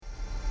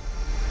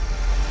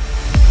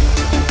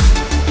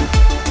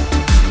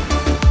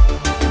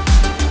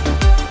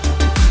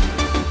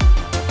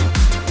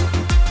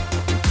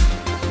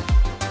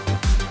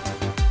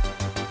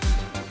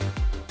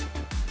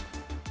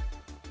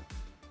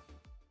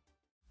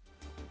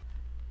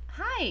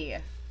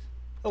Hi.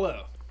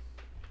 Hello.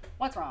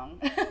 What's wrong?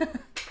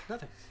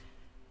 Nothing.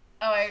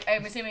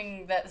 I'm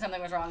assuming that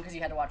something was wrong because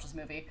you had to watch this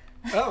movie.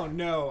 Oh,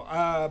 no.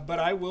 But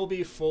I will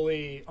be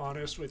fully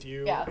honest with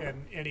you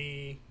and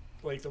any,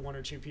 the one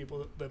or two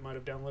people that might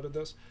have downloaded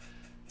this.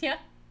 Yeah.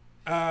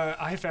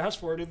 I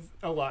fast-forwarded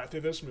a lot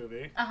through this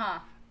movie. Uh-huh.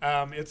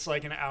 It's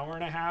like an hour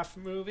and a half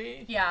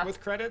movie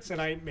with credits,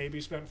 and I maybe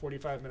spent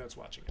 45 minutes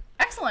watching it.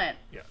 Excellent.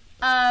 Yeah.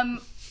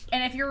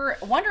 And if you're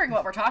wondering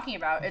what we're talking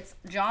about, it's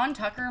John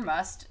Tucker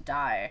Must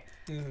Die.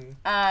 Mm-hmm.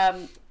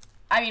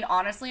 I mean,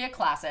 honestly, a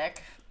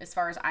classic as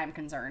far as I'm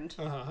concerned.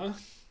 Uh-huh.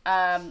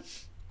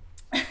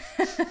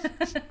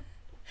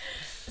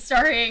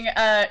 Starring,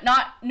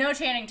 no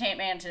Channing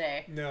Tatum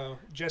today. No,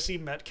 Jesse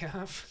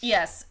Metcalfe.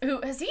 Yes. Who,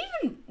 has he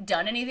even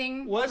done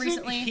anything recently?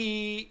 Wasn't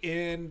he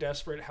in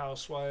Desperate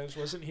Housewives?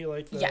 Wasn't he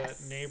the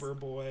neighbor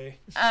boy?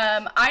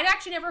 I'd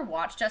actually never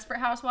watched Desperate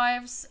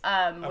Housewives.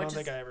 I don't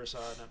think I ever saw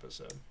an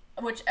episode.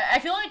 Which I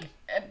feel like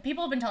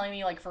people have been telling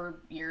me for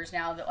years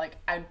now that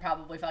I'd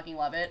probably fucking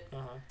love it.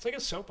 It's like a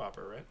soap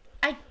opera, right?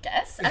 I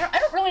guess I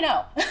don't really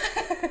know.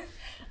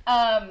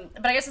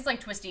 But I guess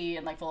it's twisty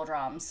and full of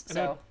drums.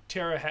 So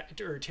Terry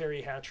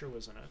Hatcher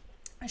was in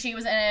it. She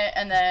was in it,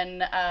 and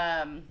then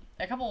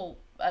a couple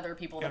other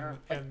people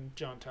and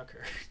John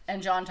Tucker.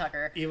 And John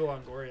Tucker. Eva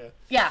Longoria.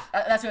 Yeah,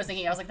 that's what I was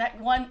thinking. I was like that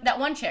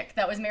one chick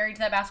that was married to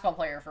that basketball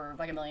player for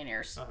a million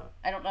years.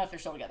 I don't know if they're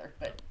still together,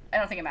 but I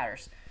don't think it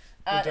matters.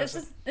 This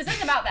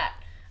isn't about that.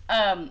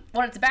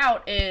 What it's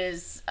about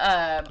is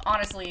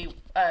honestly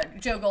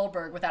Joe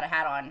Goldberg without a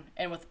hat on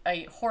and with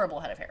a horrible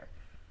head of hair.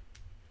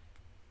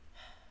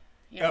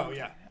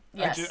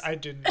 Yes. I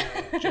didn't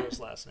know Joe's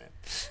last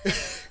name.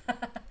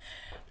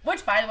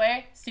 Which, by the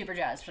way, super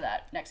jazzed for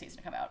that next season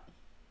to come out.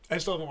 I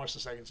still haven't watched the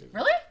second season.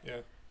 Really? Yeah.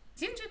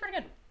 Season 2 is pretty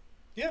good.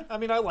 Yeah, I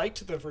mean, I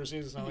liked the first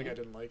season. It's not like I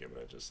didn't like it,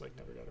 but I just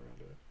never got around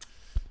to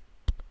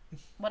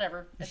it.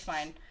 Whatever, it's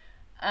fine.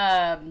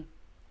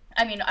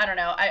 I mean, I don't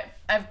know.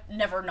 I've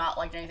never not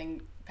liked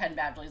anything Penn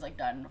Badgley's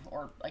done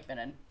or been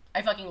in.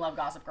 I fucking love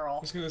Gossip Girl.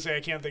 I was gonna say I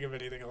can't think of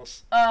anything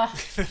else.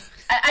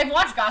 I've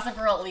watched Gossip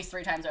Girl at least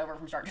 3 times over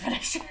from start to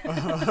finish.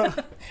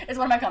 It's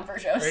one of my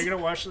comfort shows. Are you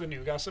gonna watch the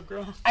new Gossip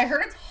Girl? I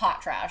heard it's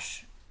hot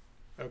trash.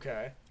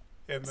 Okay.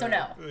 And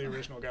no. The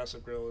original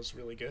Gossip Girl is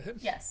really good?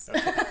 Yes.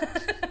 Okay.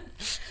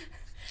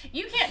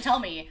 You can't tell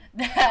me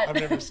that. I've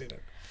never seen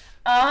it.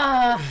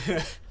 I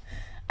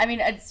mean,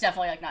 it's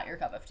definitely not your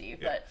cup of tea,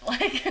 but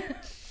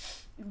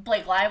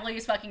Blake Lively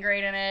is fucking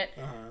great in it.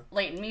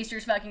 Leighton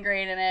Meester's fucking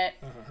great in it.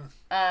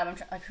 I'm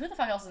who the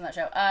fuck else is in that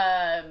show?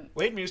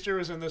 Leighton Meester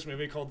was in this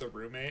movie called The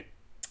Roommate.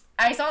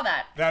 I saw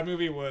that. That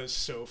movie was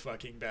so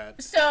fucking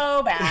bad.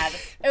 So bad.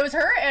 It was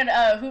her and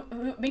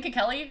who Minka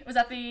Kelly, was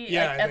that the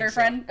other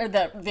friend or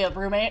the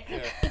roommate?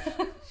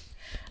 Yeah.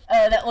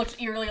 That looked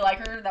eerily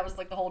like her. That was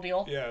the whole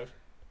deal. Yeah.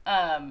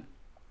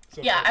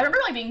 So yeah, I remember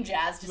being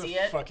jazzed to see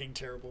it. Fucking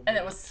terrible movie. And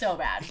it was so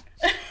bad.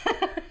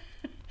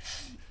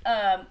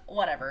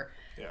 Whatever.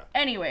 Yeah.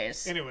 Anyway,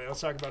 let's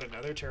talk about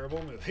another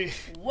terrible movie.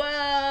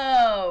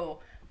 Whoa.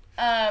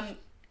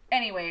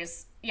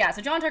 Anyways, yeah,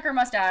 so John Tucker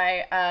Must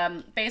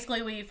Die.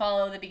 Basically, we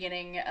follow the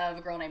beginning of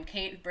a girl named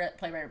Kate,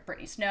 played by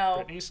Brittany Snow.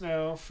 Brittany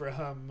Snow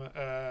from, what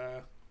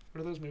are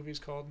those movies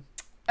called?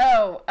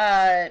 Oh,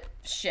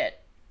 shit.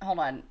 Hold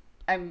on.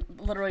 I'm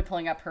literally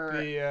pulling up her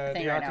thing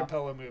right now. The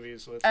acapella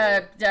movies with...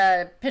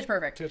 Pitch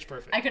Perfect. Pitch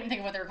Perfect. I couldn't think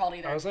of what they were called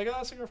either. I was like, oh,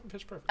 that's a girl from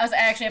Pitch Perfect. I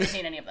actually haven't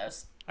seen any of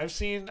those. I've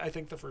seen, I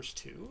think, the first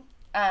 2.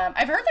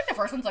 I've heard the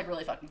first one's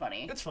really fucking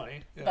funny. It's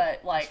funny. Yeah,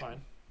 but it's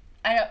fine.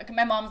 I know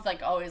my mom's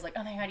always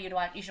oh my god,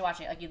 you should watch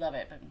it. You love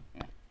it. But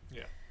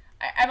yeah.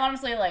 I'm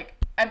honestly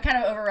I'm kind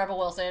of over Rebel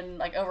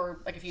Wilson,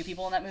 over a few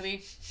people in that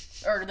movie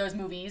or those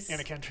movies.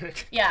 Anna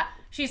Kendrick. Yeah,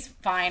 she's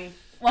fine.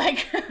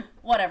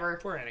 Whatever.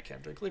 Poor Anna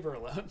Kendrick. Leave her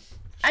alone.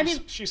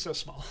 She's so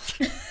small.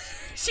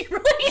 She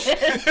really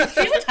is.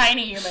 She's a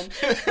tiny human.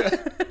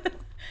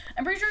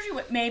 I'm pretty sure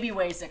she maybe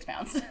weighs 6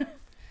 pounds.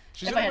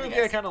 She's in a movie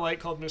I kind of like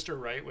called Mr.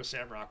 Right with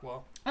Sam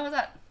Rockwell. What was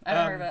that? I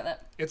haven't heard about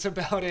that. It's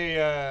about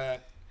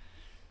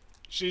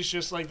she's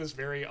just this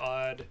very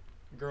odd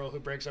girl who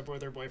breaks up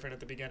with her boyfriend at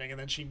the beginning, and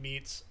then she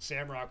meets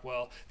Sam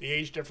Rockwell. The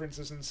age difference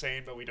is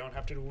insane, but we don't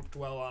have to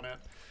dwell on it.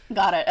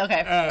 Got it. Okay.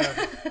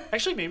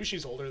 Actually, maybe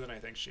she's older than I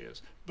think she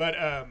is. But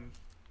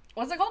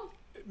what's it called?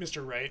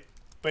 Mr. Right.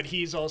 But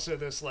he's also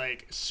this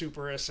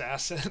super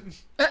assassin.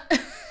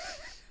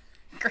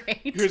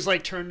 Great. Who's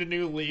turned a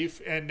new leaf,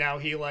 and now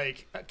he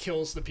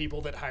kills the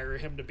people that hire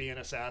him to be an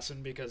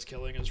assassin because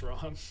killing is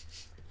wrong.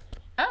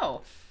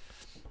 Oh.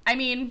 I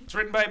mean, it's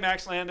written by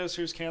Max Landis,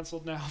 who's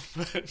canceled now,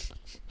 but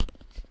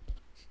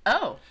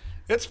oh,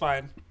 it's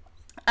fine.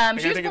 I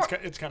think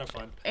it's kind of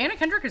fun. Anna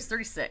Kendrick is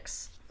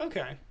 36.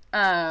 Okay.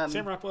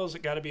 Sam Rockwell's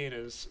got to be in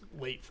his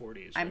late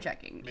 40s. I'm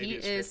checking. Maybe he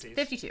is 50s.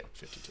 52.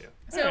 52.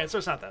 So, all right, so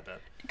it's not that bad.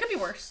 It could be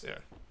worse. Yeah.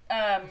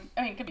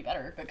 I mean, it could be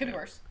better, but it could be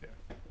worse. Yeah.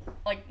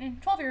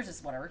 12 years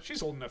is whatever.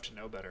 She's old enough to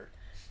know better.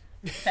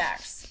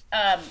 Facts.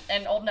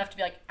 And old enough to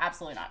be like,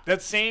 absolutely not.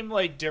 That same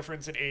like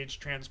difference in age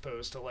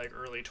transposed to like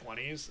early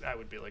 20s, I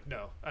would be like,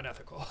 no,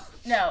 unethical.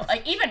 No,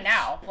 like even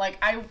now, like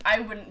I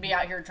wouldn't be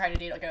out here trying to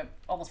date like a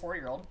almost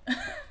 40-year-old.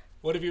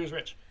 What if he was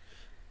rich?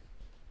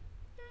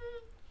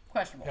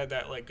 Questionable. Had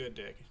that like good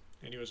dick,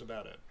 and he was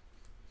about it.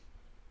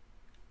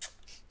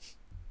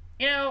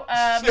 You know,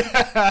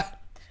 I'd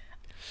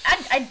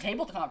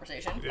table the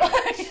conversation. Yeah.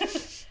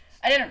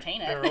 I'd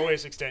entertain it. There are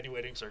always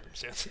extenuating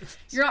circumstances.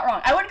 You're not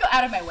wrong. I wouldn't go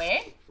out of my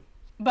way,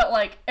 but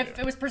like if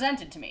it was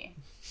presented to me,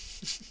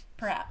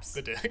 perhaps.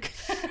 The dick.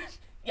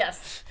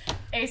 Yes,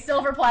 a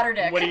silver platter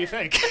dick. What do you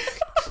think?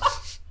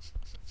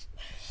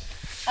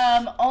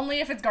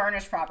 Only if it's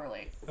garnished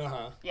properly.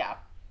 Yeah.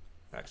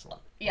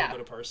 Excellent. Yeah. A little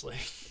bit of parsley.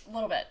 A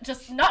little bit,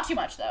 just not too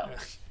much though,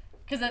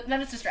 because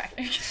then it's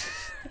distracting.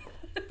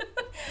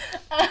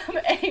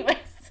 Anyways.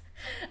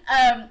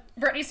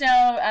 Brittany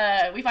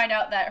Snow, we find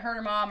out that her and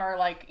her mom are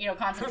like,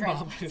 constant Her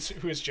mom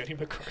who is Jenny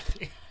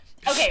McCarthy.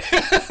 Okay.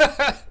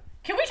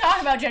 Can we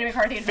talk about Jenny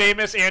McCarthy?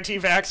 Famous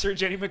anti-vaxxer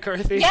Jenny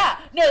McCarthy? Yeah.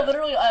 No,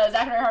 literally,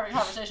 Zach and I were having a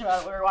conversation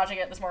about it. We were watching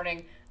it this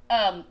morning.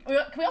 Can we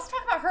also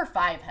talk about her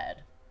 5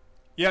 head?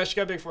 Yeah, she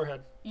got a big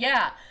forehead.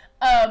 Yeah.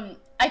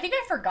 I think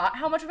I forgot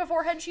how much of a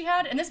forehead she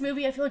had. In this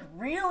movie, I feel like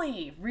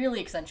really, really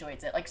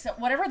accentuates it. Like, so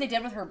whatever they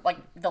did with her, like,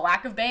 the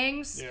lack of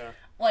bangs. Yeah.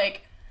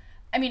 Like,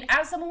 I mean,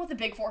 as someone with a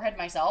big forehead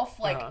myself,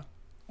 like,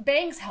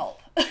 bangs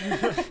help.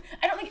 I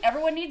don't think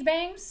everyone needs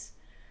bangs,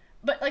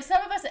 but, like,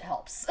 some of us, it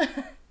helps.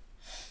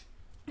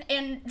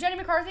 And Jenny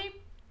McCarthy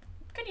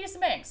could use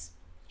some bangs.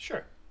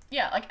 Sure.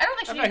 Yeah, like, I don't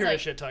think she I'm needs, not here like...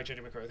 to shit talk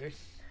Jenny McCarthy.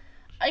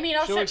 I mean,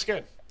 she looks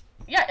good.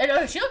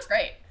 Yeah, she looks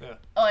great. Yeah.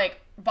 Like,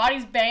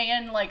 body's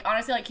banging, like,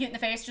 honestly, like, cute in the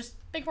face, just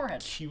big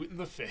forehead. Cute in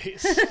the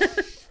face.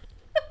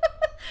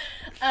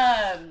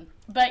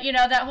 But,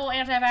 that whole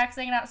anti-vax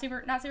thing, not super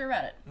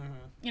about it. Mm-hmm.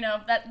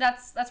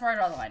 That's where I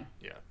draw the line.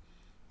 Yeah.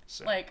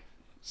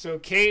 So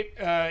Kate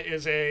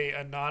is a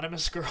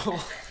anonymous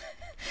girl.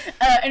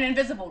 An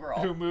invisible girl.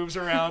 Who moves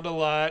around a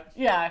lot.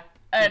 Yeah.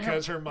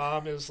 Because her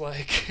mom is,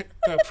 like,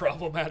 a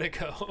problematic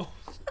hoe.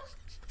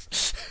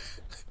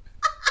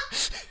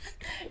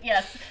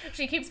 Yes.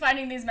 She keeps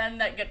finding these men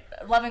that get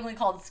lovingly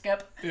called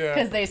skip. Yeah.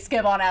 Because they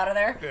skip on out of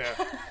there.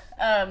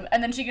 Yeah.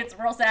 And then she gets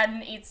real sad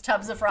and eats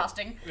tubs of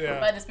frosting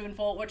by the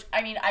spoonful, which,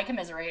 I mean, I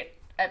commiserate.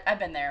 I've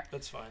been there.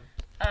 That's fine.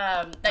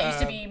 That used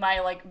to be my,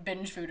 like,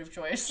 binge food of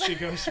choice. She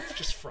goes,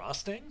 just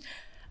frosting?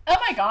 Oh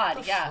my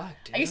god, yeah. Fuck,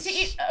 dude? I used to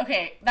eat,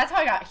 okay, that's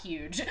how I got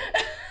huge.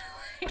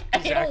 Like,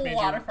 I ate a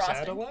lot of frosting.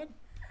 Sad a lot?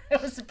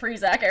 It was the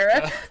pre-Zach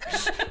era.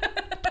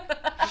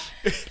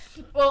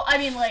 Well, I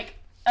mean, like,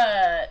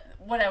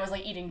 when I was,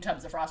 like, eating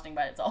tubs of frosting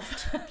by itself.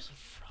 Tubs of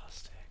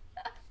frosting.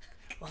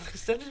 Well,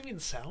 because that doesn't even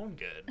sound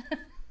good.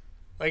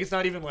 Like, it's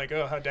not even like,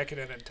 oh, how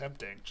decadent and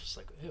tempting. Just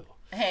like, ew.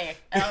 Hey,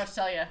 I don't know what to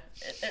tell you.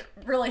 It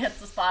really hits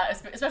the spot,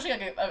 especially,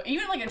 like,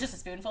 even, like, just a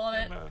spoonful of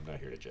it. No, I'm not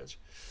here to judge.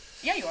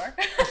 Yeah, you are.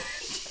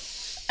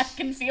 I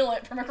can feel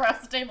it from across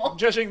the table. I'm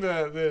judging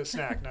the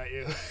snack, not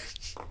you.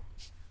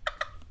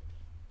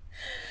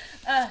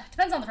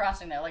 Depends on the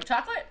frosting, though. Like,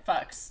 chocolate,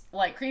 fucks.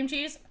 Like, cream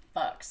cheese,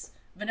 fucks.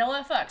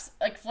 Vanilla, fucks.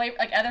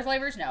 Like, other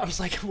flavors, no. I was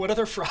like, what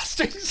other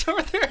frostings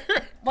are there?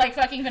 Like,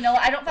 fucking vanilla.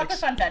 I don't fuck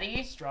with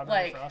Funfetti.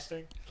 Strawberry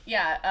frosting?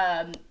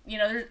 Yeah,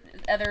 there's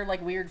other,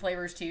 like, weird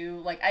flavors,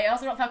 too. Like, I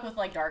also don't fuck with,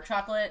 like, dark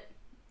chocolate.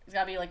 It's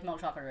gotta be, like,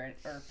 milk chocolate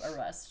or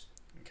West.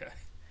 Okay.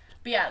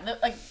 But yeah,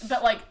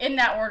 in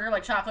that order,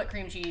 like, chocolate,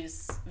 cream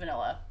cheese,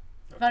 vanilla.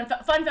 Okay.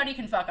 Funfetti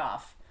can fuck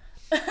off.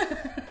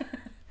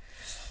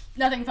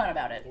 Nothing fun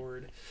about it.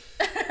 Lord.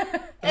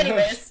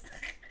 Anyways.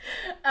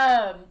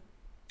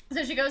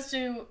 So she goes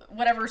to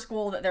whatever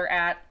school that they're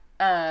at,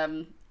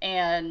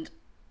 and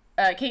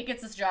Kate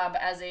gets this job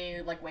as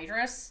a, like,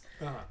 waitress,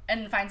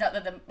 and finds out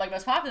that the, like,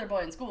 most popular boy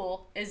in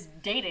school is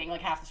dating,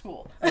 like, half the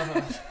school.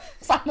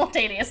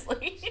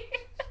 Simultaneously.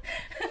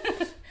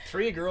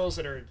 3 girls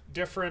that are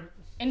different.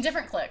 In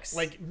different cliques.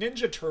 Like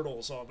Ninja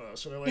Turtles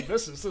almost. So they're like,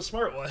 this is the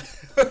smart one.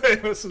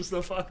 This is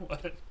the fun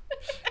one.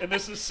 And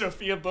this is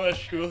Sophia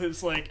Bush, who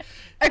is like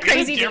a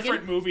crazy in a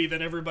different movie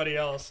than everybody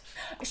else.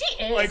 She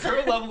is. Like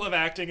her level of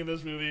acting in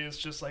this movie is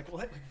just like,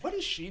 what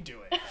is she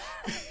doing? I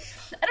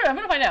don't know. I'm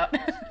going to find out.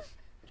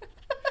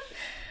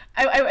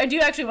 I do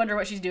actually wonder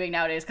what she's doing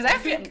nowadays, because I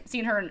haven't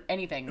seen her in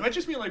anything. It might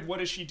just be like,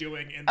 what is she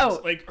doing in this?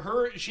 Like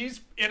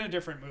she's in a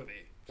different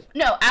movie.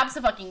 No,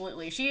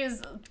 absolutely. She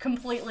is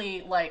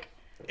completely, like,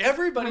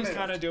 everybody's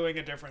kind of doing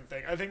a different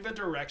thing. I think the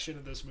direction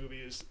of this movie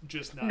is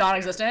just not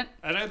non-existent.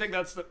 And I think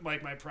that's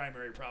like my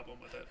primary problem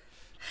with it.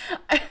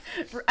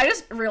 I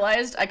just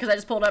realized, because I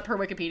just pulled up her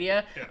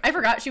Wikipedia, I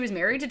forgot she was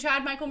married to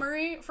Chad Michael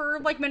Murray for,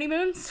 like, many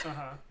moons.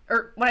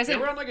 Or when I say they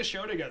were on, like, a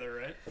show together,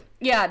 right?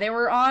 Yeah, they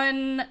were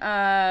on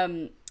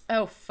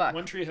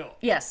One Tree Hill.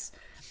 Yes.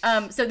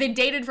 So they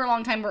dated for a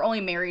long time, were only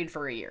married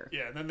for a year.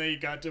 Yeah, and then they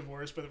got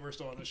divorced, but we're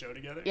still on the show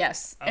together.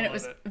 Yes, and it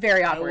was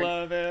very awkward. I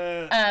love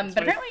it. It's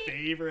but my apparently,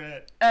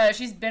 favorite.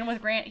 She's been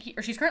with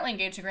she's currently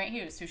engaged to Grant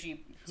Hughes, who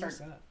she started.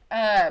 Who's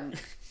that?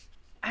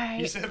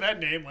 You said that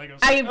name like I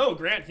was like, oh,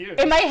 Grant Hughes.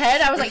 In my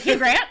head, I was like, Hugh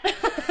Grant.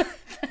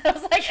 I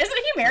was like, isn't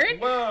he married?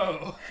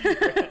 Whoa.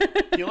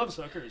 He loves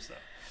hookers,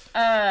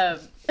 though.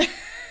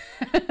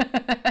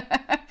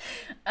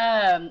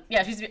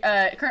 Yeah, she's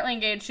currently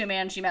engaged to a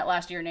man she met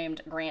last year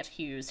named Grant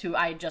Hughes, who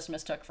I just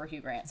mistook for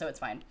Hugh Grant, so it's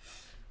fine.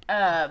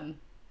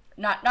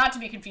 Not to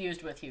be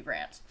confused with Hugh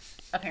Grant,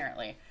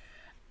 apparently.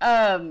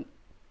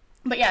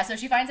 But yeah, so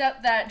she finds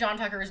out that John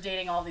Tucker is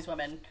dating all these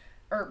women,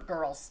 or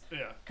girls.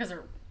 Yeah. Because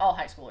they're all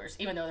high schoolers,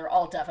 even though they're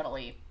all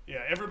definitely...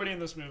 Yeah, everybody in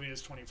this movie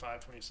is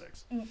 25,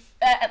 26.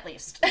 At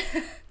least.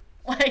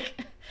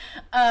 Like,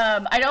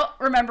 I don't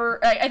remember...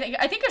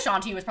 I think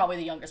Ashanti was probably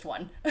the youngest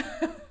one.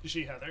 Is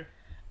she Heather?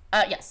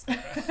 Yes. Okay.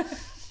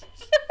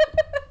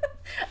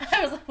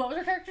 I was like, what was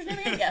her character's name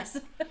again? Yes.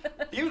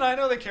 Even I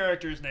know the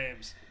characters'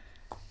 names.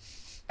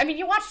 I mean,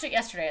 you watched it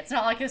yesterday. It's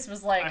not like this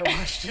was like... I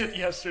watched it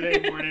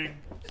yesterday morning.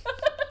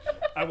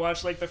 I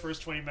watched like the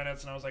first 20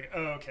 minutes and I was like,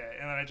 oh, okay.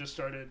 And then I just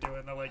started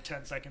doing the like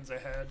 10 seconds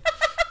ahead.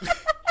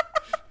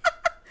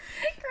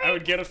 I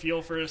would get a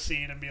feel for a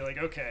scene and be like,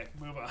 okay,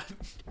 move on.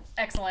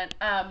 Excellent.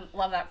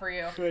 Love that for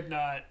you. Could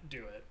not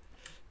do it.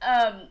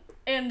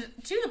 And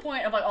to the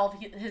point of like all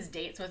of his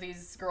dates with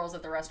these girls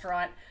at the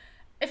restaurant,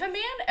 if a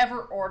man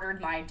ever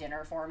ordered my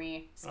dinner for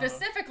me,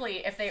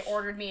 specifically if they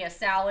ordered me a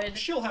salad...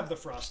 She'll have the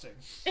frosting.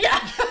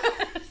 Yeah.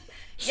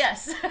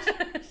 Yes.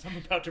 I'm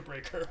about to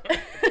break her heart.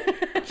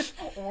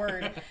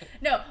 Word.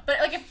 No, but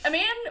like if a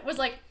man was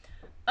like,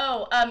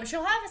 oh,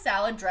 she'll have a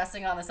salad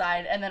dressing on the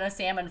side and then a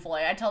salmon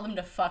fillet, I'd tell them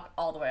to fuck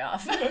all the way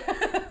off.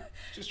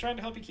 Just trying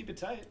to help you keep it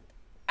tight.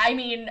 I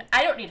mean,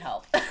 I don't need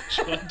help.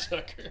 John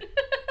Tucker.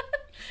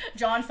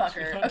 John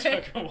Fucker.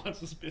 John Tucker wants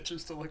his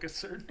bitches to look a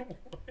certain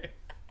way.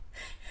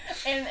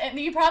 And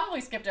you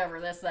probably skipped over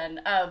this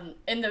then.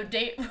 In the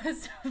date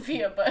with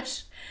Sophia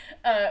Bush,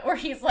 where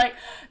he's like,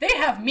 they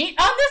have meat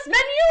on this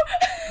menu?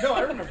 No,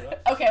 I remember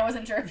that. Okay, I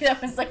wasn't sure if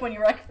that was like when you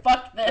were like,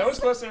 fuck this. That was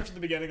close enough to the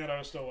beginning that I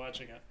was still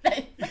watching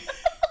it.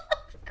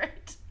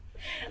 Great.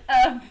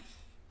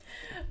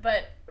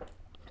 But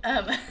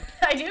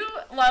I do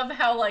love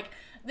how like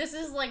this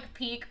is like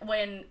peak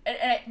when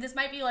this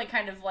might be like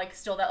kind of like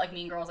still that like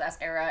Mean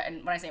Girls-esque era,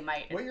 and when I say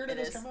might, what year did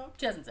this come out?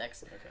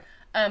 2006.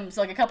 Okay.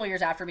 So like a couple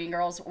years after Mean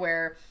Girls,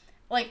 where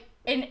like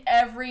in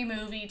every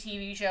movie,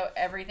 TV show,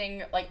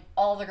 everything, like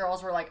all the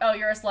girls were like, oh,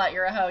 you're a slut,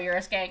 you're a hoe, you're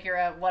a skank, you're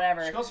a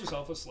whatever. She calls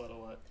herself a slut a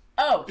lot.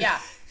 Oh yeah,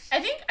 I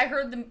think I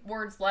heard the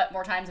word slut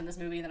more times in this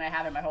movie than I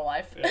have in my whole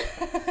life. Yeah.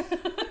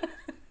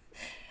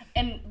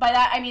 And by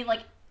that I mean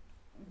like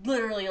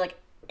literally like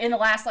in the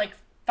last like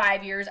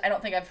 5 years, I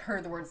don't think I've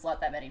heard the word slut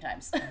that many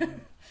times.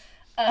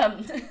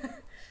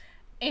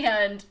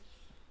 And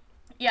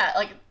yeah,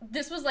 like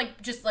this was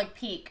like just like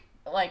peak,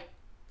 like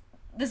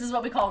this is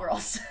what we call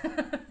girls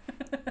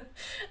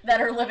that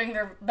are living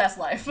their best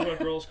life. What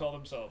girls call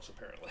themselves,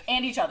 apparently.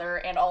 And each other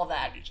and all of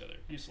that. And each other.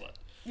 You slut.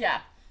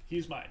 Yeah.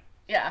 He's mine.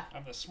 Yeah.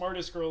 I'm the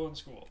smartest girl in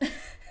school.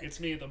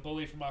 It's me, the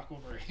bully from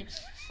Aquamarine.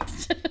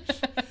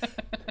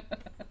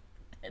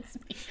 It's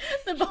me,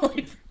 the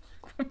bully from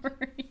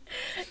Aquamarine.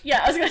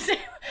 Yeah, I was gonna say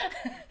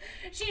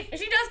she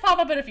does pop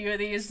up in a few of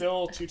these.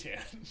 Still too tan.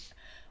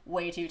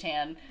 Way too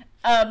tan.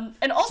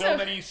 And also so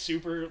many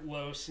super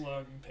low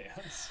slung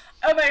pants.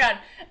 Oh my god,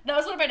 that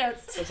was one of my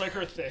notes. That's like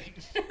her thing.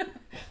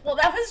 Well,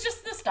 that was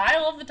just the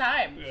style of the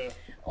time. Yeah.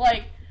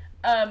 Like,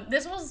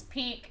 this was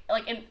peak.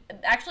 Like, in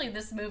actually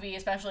this movie,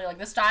 especially like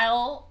the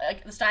style,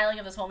 like the styling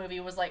of this whole movie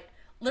was like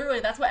literally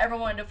that's what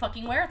everyone wanted to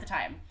fucking wear at the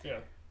time.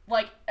 Yeah.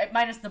 Like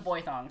minus the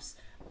boy thongs.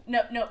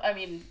 No, I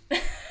mean.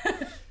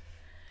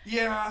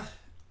 Yeah.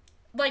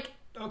 Like.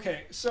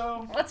 Okay,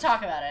 so let's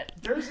talk about it.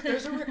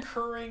 There's a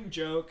recurring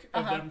joke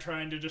of them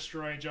trying to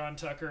destroy John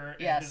Tucker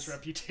and his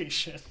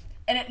reputation.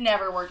 And it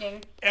never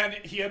working. And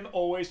him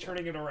always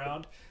turning it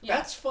around. Yeah.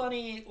 That's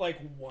funny, like,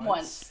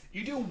 once.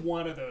 You do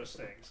one of those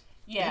things.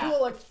 Yeah. You do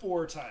it, like,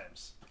 4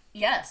 times.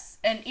 Yes.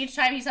 And each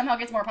time he somehow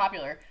gets more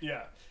popular.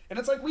 Yeah. And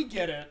it's like, we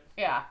get it.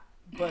 Yeah.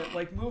 But,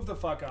 like, move the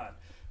fuck on.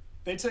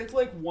 They take,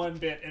 like, one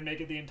bit and make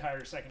it the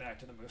entire second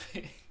act of the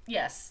movie.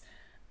 Yes.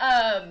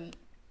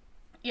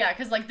 Yeah,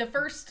 because, like, the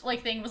first,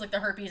 like, thing was, like, the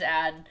herpes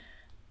ad.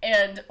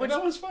 And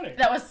that was funny.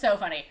 That was so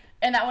funny.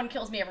 And that one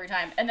kills me every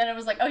time. And then it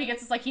was like, oh, he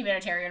gets this, like,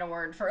 humanitarian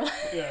award for, like...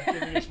 Yeah,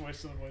 giving his voice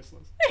to the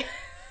voiceless.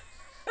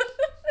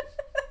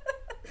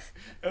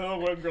 And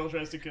then one girl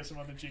tries to kiss him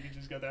on the cheek and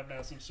she's got that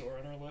massive sore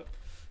on her lip.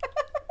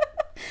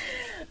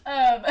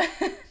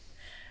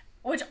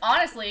 Which,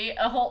 honestly,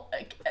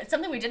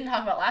 something we didn't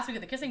talk about last week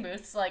at the kissing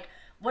booths, like,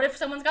 what if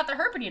someone's got the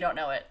herp and you don't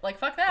know it? Like,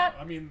 fuck that.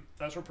 I mean,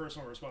 that's where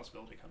personal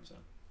responsibility comes in.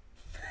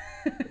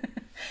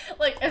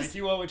 like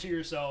you owe it to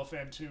yourself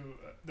and to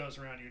those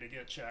around you to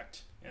get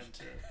checked and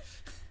to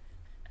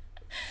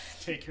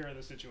take care of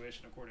the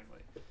situation accordingly.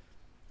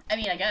 I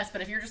mean, I guess,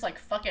 but if you're just like,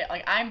 fuck it,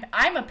 like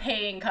I'm a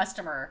paying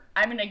customer,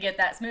 I'm gonna get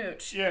that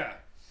smooch. Yeah.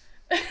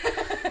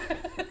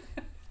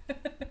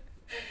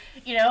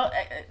 You know,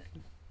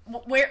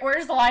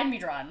 where's the line be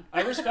drawn?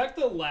 I respect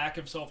the lack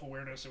of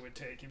self-awareness it would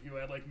take if you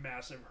had like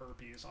massive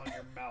herpes on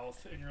your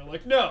mouth and you're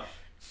like, no,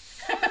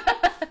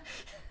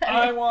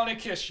 I want to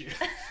kiss you.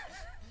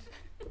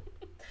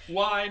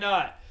 Why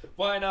not?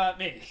 Why not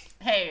me?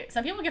 Hey,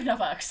 some people give no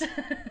fucks.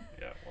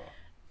 Yeah, well.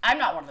 I'm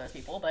not one of those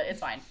people, but it's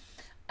fine.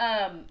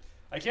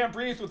 I can't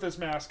breathe with this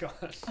mask on.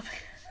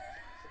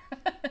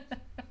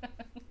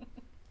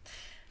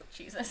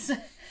 Jesus.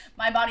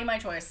 My body, my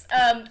choice.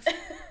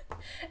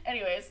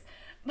 Anyways.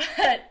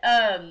 But,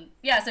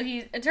 yeah, so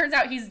it turns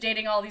out he's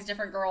dating all these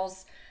different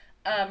girls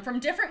from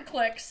different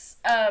cliques,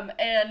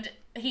 and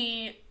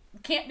he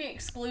can't be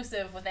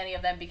exclusive with any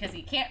of them because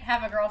he can't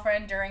have a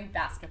girlfriend during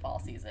basketball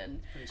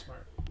season. Pretty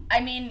smart. I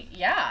mean,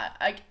 yeah,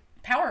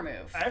 power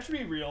move. I have to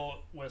be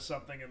real with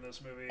something in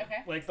this movie.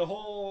 Okay. Like, the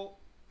whole...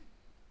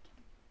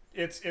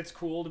 It's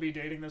cool to be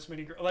dating this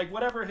many girls. Like,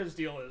 whatever his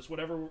deal is,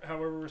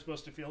 however we're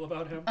supposed to feel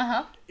about him,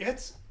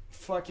 it's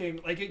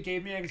fucking... Like, it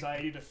gave me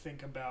anxiety to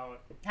think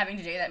about... Having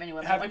to date that many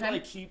women having at one time?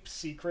 to, like, keep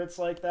secrets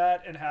like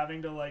that and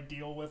having to, like,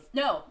 deal with...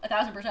 No,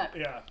 1,000%.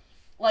 Yeah.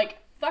 Like,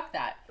 fuck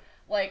that.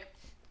 Like,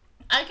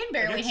 I can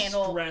barely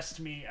handle... It stressed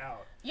me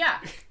out. Yeah.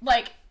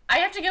 Like, I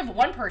have to give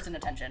one person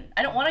attention.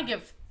 I don't want to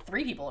give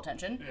 3 people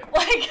attention. Yeah.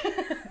 Like,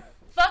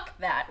 fuck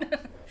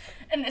that.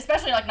 And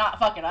especially, like, not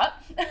fuck it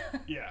up.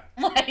 Yeah.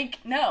 Like,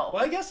 no.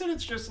 Well, I guess that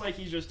it's just, like,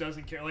 he just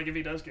doesn't care. Like, if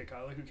he does get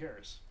caught, like, who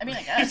cares? I mean,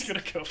 I guess. He's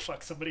gonna go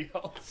fuck somebody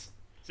else.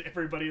 So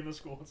everybody in the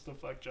school wants to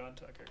fuck John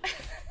Tucker.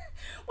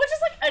 Which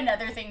is, like,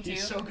 another thing, too.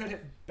 He's so good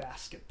at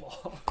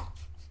basketball.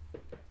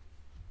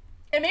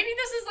 And maybe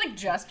this is, like,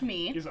 just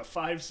me. He's a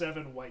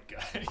 5'7" white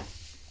guy.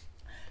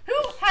 Who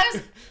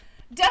has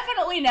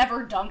definitely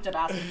never dunked a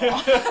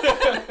basketball.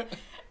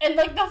 And,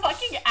 like, the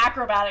fucking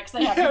acrobatics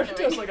they have Yeah, him he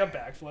doing. does, like, a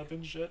backflip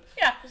and shit.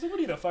 Yeah. Is what, are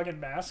you, the fucking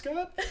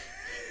mascot?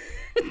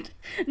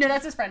 No,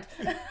 that's his friend.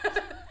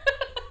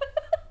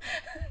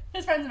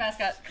 His friend's a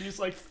mascot. He's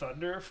like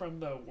Thunder from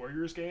the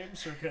Warriors game,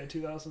 circa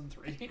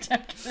 2003.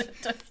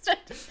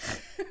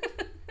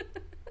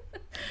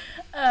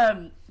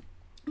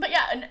 But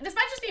yeah, and this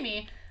might just be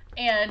me,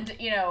 and,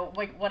 you know,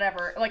 like,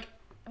 whatever. Like,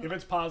 If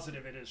it's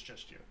positive, it is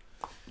just you.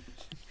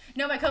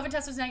 no, my COVID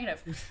test was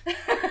negative.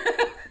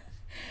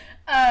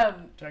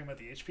 Talking about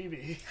the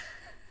HPV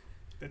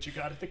that you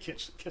got at the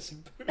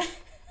kissing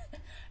booth.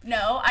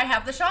 No, I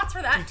have the shots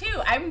for that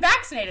too. I'm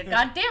vaccinated.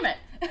 God damn it.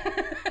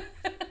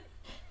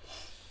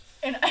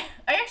 And I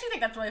actually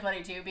think that's really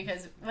funny too,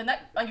 because when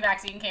that, like,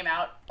 vaccine came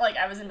out, like,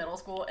 I was in middle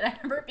school, and I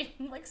remember it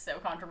being, like, so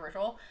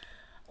controversial.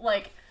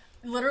 Like,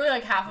 literally,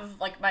 like, half of,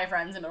 like, my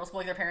friends in middle school,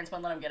 like, their parents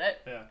wouldn't let them get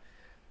it. Yeah.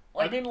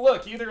 Like, I mean,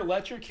 look, either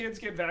let your kids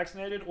get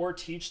vaccinated or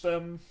teach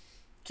them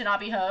to not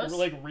be hoes.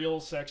 like real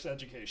sex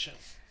education.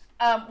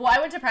 Well, I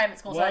went to private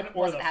school, so One that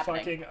or wasn't the happening.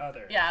 fucking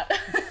other. Yeah.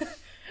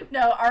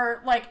 No,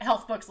 our, like,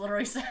 health books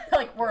literally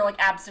like, were, like,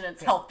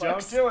 abstinence health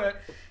books. Don't do it.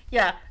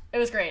 Yeah, it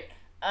was great.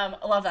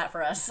 I love that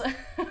for us.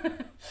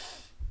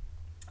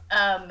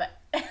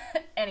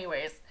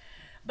 Anyways,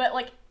 but,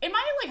 like, in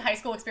my, like, high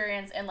school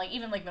experience and, like,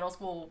 even, like, middle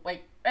school,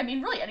 like, I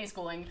mean, really any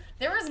schooling,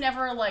 there was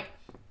never, like,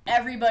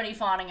 everybody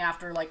fawning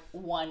after, like,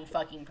 one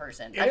fucking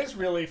person. It is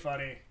really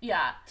funny.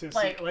 Yeah. To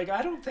like, see, like,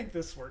 I don't think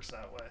this works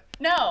that way.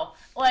 No,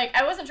 like,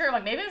 I wasn't sure,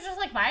 like, maybe it was just,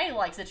 like, my,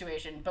 like,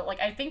 situation, but, like,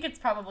 I think it's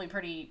probably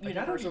pretty Like, I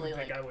don't universally,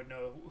 even think like... I would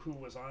know who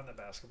was on the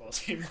basketball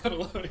team, let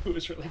alone who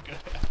was really good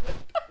at it.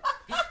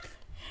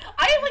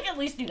 I, like, at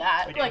least do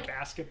that. Like a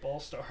basketball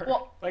star.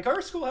 Well, like,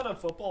 our school had a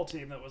football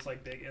team that was,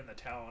 like, big in the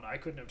town. I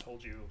couldn't have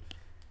told you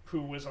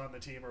who was on the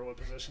team or what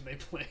position they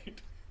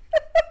played.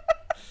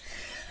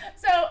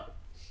 So,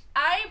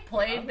 I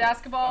played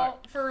basketball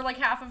for, like,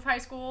 half of high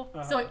school.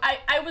 So, like,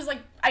 I was, like,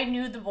 I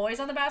knew the boys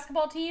on the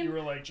basketball team. You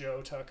were like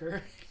Joe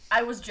Tucker.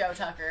 I was Joe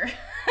Tucker.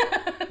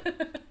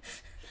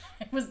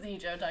 I was the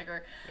Joe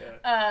Tucker.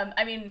 Yeah.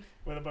 I mean...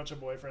 With a bunch of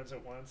boyfriends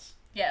at once.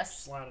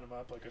 Yes. Lining them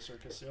up like a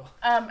circus seal.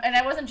 And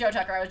I wasn't Joe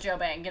Tucker, I was Joe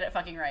Bang. Get it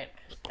fucking right.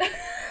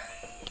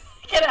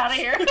 Get out of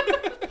here.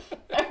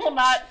 I will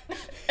not...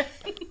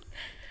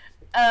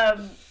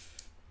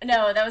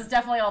 No, that was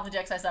definitely all the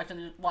dicks I sucked in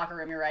the locker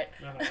room, you're right.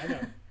 I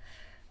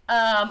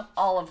know.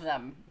 All of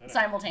them, Dad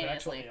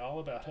simultaneously. told me all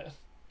about it.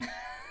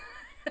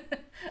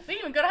 We didn't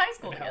even go to high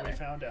school And how together. we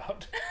found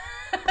out.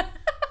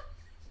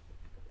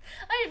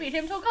 I didn't meet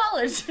him till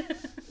college.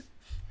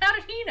 How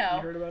did he know?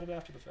 You heard about it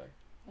after the fact.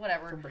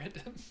 Whatever. From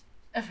Brandon.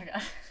 I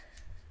forgot.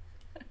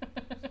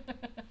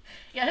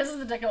 Yeah, this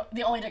is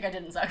the only dick I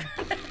didn't suck.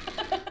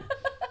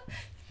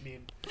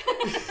 Mean.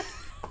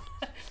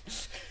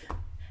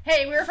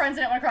 Hey, we were friends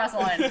and it went across the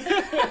line.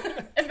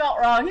 It felt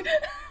wrong.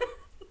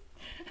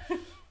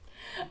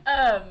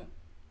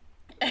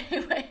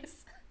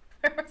 Anyways,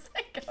 where was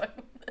I going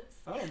with this?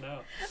 I don't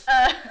know.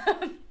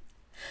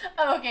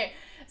 Oh, okay.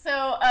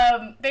 So,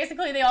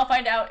 basically they all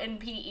find out in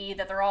PE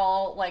that they're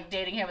all, like,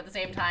 dating him at the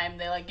same time.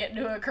 They, like, get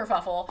into a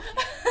kerfuffle.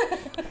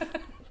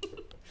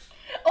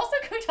 Also,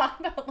 can we talk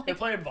about, like... They're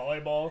playing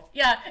volleyball.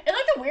 Yeah, in,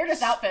 like, the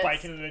weirdest outfits.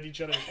 Spiking it at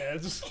each other's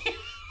heads.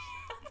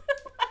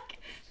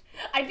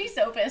 I'd be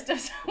so pissed if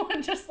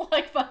someone just,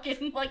 like,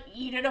 fucking, like,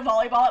 yeeted a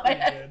volleyball at my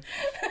head.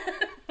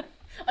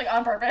 Like,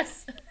 on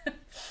purpose.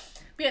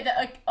 But yeah,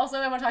 like, also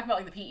I want to talk about,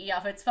 like, the PE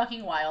outfits.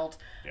 Fucking wild.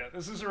 Yeah,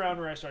 this is around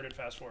where I started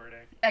fast forwarding.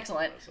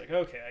 Excellent. I was like,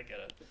 okay, I get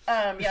it.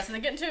 Yeah, so they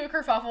get into a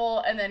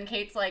kerfuffle, and then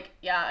Kate's like,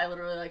 yeah, I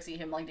literally, like, see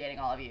him, like, dating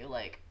all of you.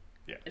 Like,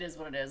 Yeah. It is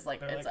what it is. Like,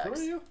 They're it like, sucks.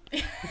 who are you?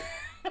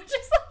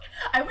 Just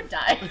like, I would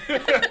die.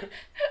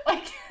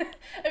 Like,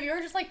 if you were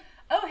just like,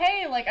 oh,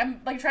 hey, like,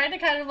 I'm, like, trying to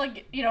kind of,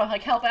 like, you know,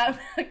 like, help out.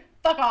 Like,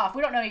 fuck off.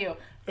 We don't know you.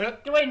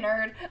 Get away,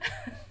 nerd.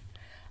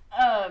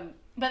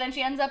 But then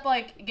she ends up,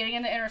 like, getting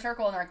in the inner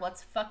circle, and they're like,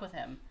 let's fuck with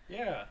him.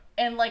 Yeah.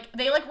 And, like,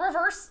 they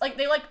reverse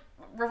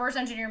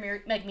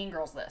engineer, like, Mean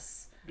Girls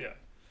this. Yeah.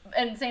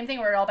 And same thing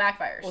where it all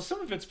backfires. Well, some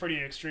of it's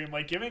pretty extreme,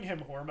 like giving him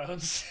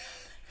hormones.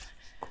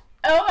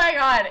 Oh my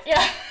god,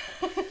 yeah.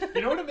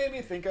 You know what it made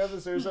me think of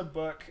is there's a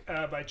book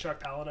by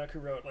Chuck Palahniuk who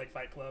wrote like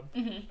Fight Club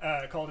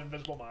called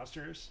Invisible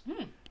Monsters.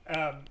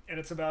 And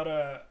it's about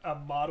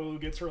a model who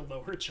gets her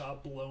lower jaw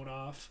blown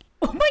off.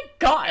 Oh my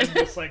god. And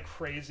this like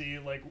crazy,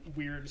 like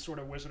weird sort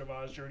of Wizard of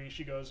Oz journey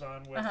she goes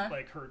on with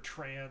like her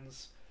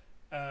trans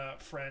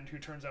friend who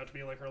turns out to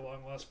be like her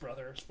long lost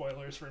brother.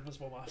 Spoilers for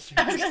Invisible Monsters.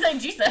 I was gonna say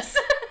Jesus.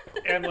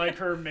 And like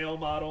her male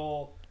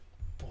model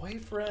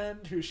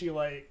boyfriend who she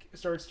like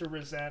starts to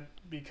resent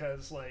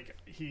because like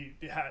he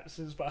has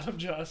his bottom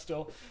jaw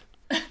still,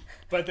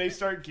 but they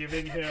start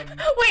giving him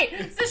Wait,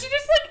 so she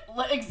just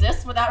like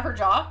exists without her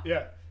jaw?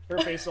 Yeah, her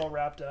face all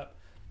wrapped up.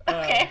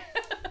 Okay.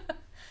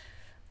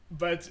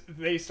 But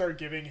they start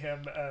giving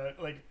him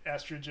like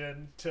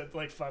estrogen to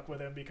like fuck with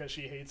him because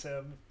she hates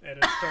him, and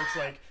it starts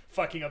like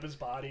fucking up his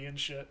body and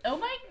shit. Oh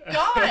my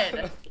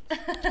god.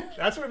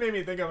 That's what it made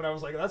me think of, and I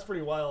was like, that's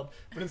pretty wild.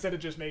 But instead, it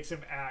just makes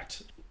him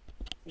act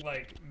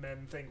like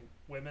men think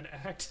women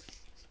act.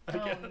 I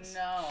guess.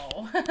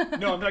 No.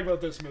 No, I'm talking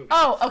about this movie.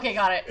 Oh, okay,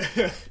 got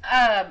it.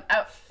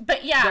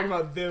 But yeah. I'm talking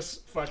about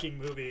this fucking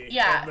movie.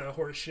 Yeah. And the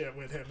horse shit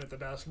with him at the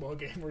basketball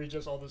game where he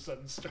just all of a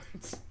sudden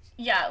starts.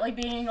 Yeah, like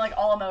being like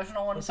all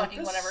emotional and fucking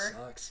like, whatever.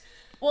 Sucks.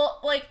 Well,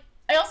 like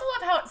I also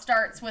love how it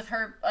starts with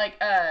her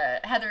like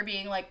Heather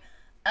being like,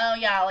 oh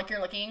yeah, like you're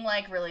looking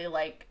like really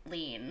like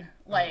lean.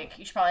 Like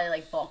you should probably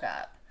like bulk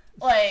up.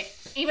 Like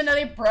even though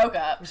they broke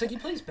up. It's like he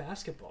plays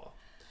basketball.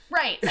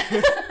 Right.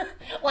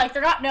 Like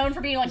they're not known for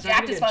being like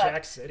jacked as fuck.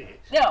 Jack City.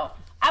 No,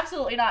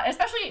 absolutely not.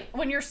 Especially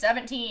when you're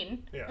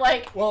 17. Yeah.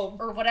 Like well,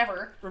 or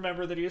whatever.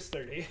 Remember that he is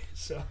 30.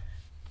 So.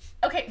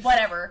 Okay,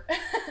 whatever.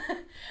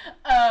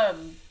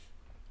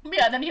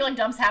 Yeah, then he like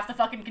dumps half the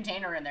fucking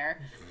container in there.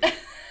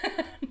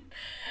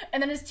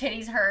 And then his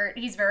titties hurt.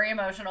 He's very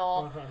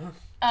emotional.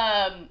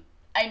 I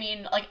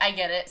mean, like I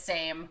get it,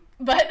 same.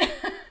 But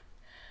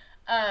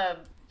I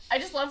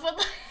just love when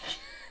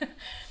like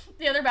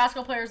the other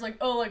basketball player's like,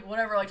 oh, like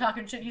whatever, like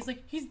talking shit. He's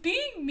like, he's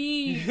being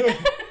mean.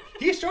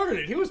 He started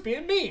it. He was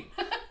being mean.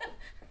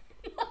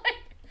 Like,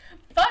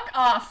 fuck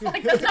off.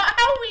 Like that's not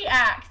how we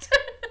act.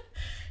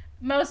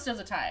 Most of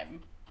the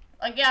time.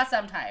 Like yeah,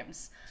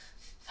 sometimes.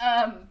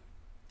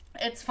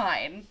 It's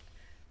fine.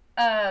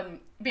 But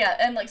yeah,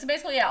 and like so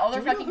basically yeah, all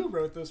their fucking. Do you know who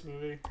wrote this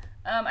movie?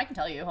 I can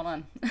tell you. Hold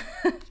on.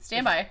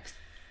 Stand by.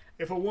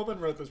 If a woman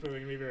wrote this movie,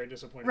 I'd be very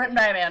disappointed. Written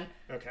by a man.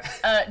 Okay.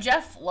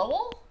 Jeff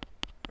Lowell?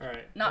 All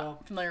right.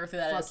 Not familiar with who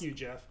that is. Fuck you,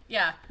 Jeff.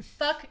 Yeah.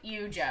 Fuck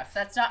you, Jeff.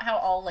 That's not how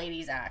all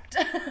ladies act.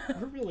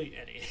 Or really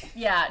any.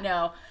 Yeah,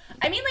 no.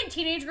 I mean, like,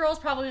 teenage girls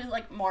probably,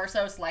 like, more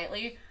so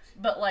slightly,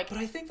 but, like... But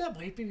I think that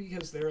might be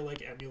because they're,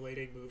 like,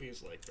 emulating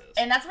movies like this.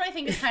 And that's what I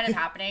think is kind of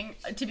happening,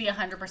 to be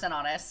 100%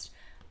 honest.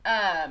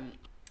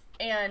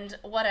 And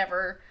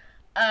whatever.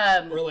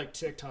 Or, like,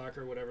 TikTok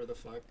or whatever the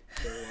fuck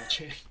they're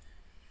watching.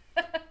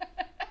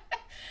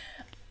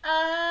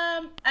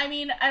 I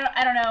mean,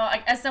 I don't know.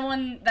 Like, as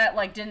someone that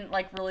like didn't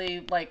like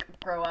really like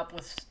grow up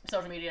with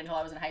social media until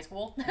I was in high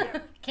school,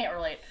 can't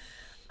relate.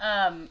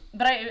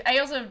 But I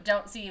also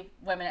don't see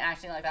women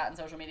acting like that in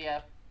social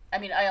media. I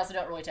mean, I also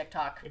don't really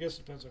TikTok. I guess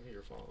it depends on who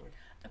you're following.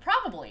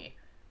 Probably.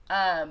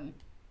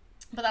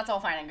 But that's all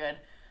fine and good.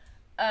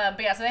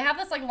 But yeah, so they have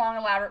this like long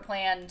elaborate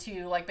plan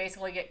to like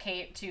basically get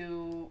Kate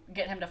to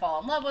get him to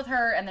fall in love with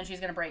her, and then she's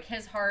gonna break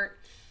his heart.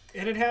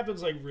 And it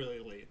happens like really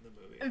late in the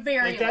movie.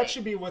 Very like that late.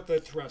 should be what the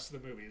thrust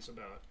of the movie is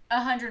about.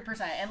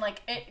 100%, and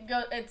like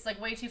it's like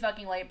way too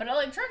fucking late. But it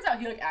like turns out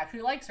he like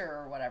actually likes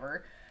her or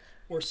whatever.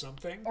 Or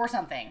something.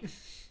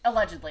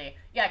 Allegedly,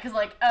 yeah, because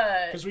like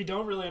because we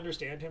don't really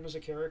understand him as a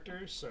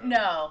character. So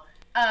no,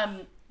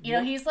 you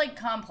know he's like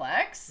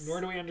complex. Nor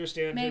do we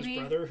understand his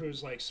brother,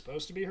 who's like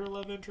supposed to be her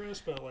love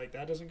interest, but like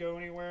that doesn't go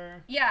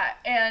anywhere. Yeah,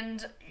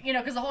 and you know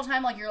because the whole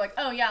time like you're like,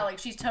 oh yeah, like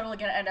she's totally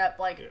gonna end up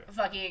like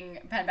fucking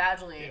Penn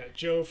Badgley. Yeah,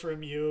 Joe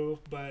from You,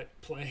 but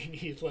playing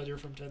Heath Ledger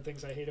from 10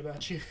 Things I Hate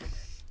About You.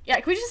 Yeah,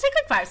 can we just take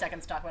like 5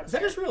 seconds to talk about his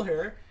hair? Is that his real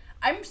hair?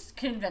 I'm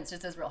convinced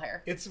it's his real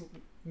hair. It's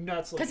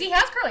nuts. Because he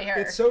has curly hair.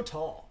 It's so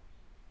tall.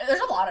 There's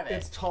a lot of it.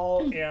 It's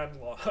tall and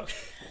long.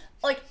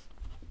 Like,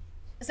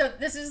 so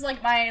this is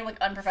like my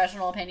like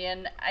unprofessional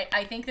opinion.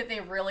 I think that they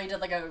really did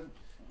like a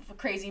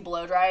crazy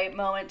blow dry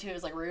moment to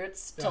his like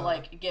roots to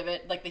like give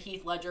it like the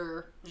Heath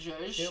Ledger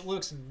zhuzh. It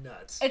looks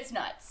nuts. It's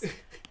nuts.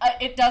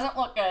 It doesn't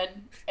look good.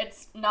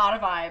 It's not a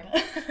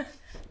vibe.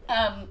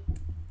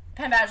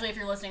 Penn Badgley, if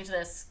you're listening to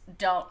this,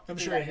 don't. I'm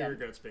do sure that he again.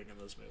 regrets being in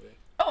this movie.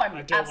 Oh, I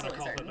don't absolutely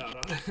want to call certain. him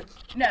out on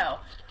it. No,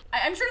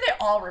 I'm sure they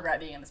all regret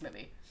being in this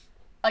movie.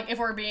 Like, if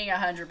we're being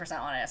 100%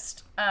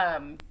 honest.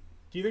 Do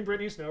you think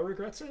Brittany Snow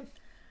regrets it?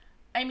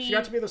 I mean, she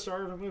got to be the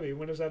star of a movie.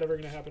 When is that ever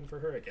going to happen for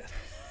her again?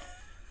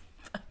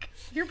 Fuck,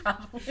 you're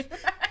probably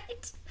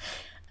right.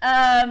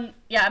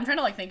 Yeah, I'm trying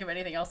to like think of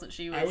anything else that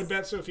she was. I would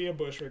bet Sophia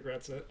Bush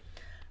regrets it.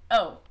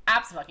 Oh,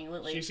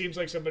 absolutely. She seems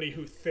like somebody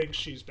who thinks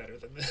she's better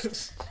than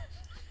this.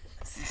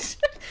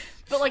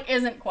 But like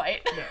isn't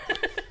quite.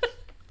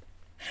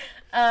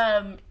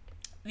 No.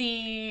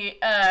 The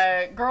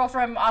girl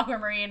from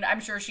Aquamarine,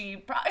 I'm sure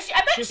I bet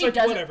she's she like,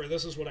 does whatever,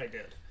 this is what I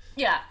did.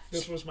 Yeah.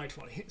 This was my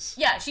 20s.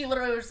 Yeah, she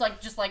literally was like,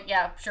 just like,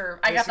 yeah, sure.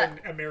 I got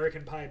that.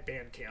 American Pie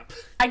band camp.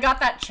 I got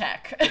that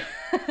check. Yeah,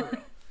 for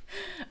real.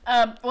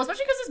 Well,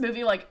 especially because this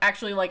movie, like,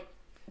 actually, like...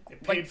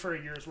 It paid for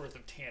a year's worth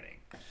of tanning.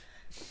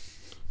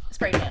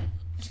 Spray tan.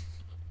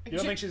 You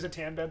don't think she's a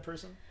tan bed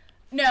person?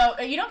 No,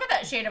 you don't get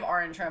that shade of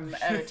orange from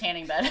a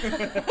tanning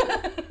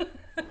bed.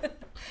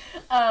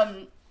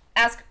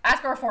 Ask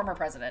our former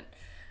president.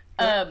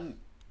 That's...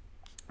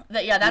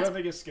 You don't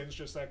think his skin's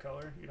just that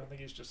color? You don't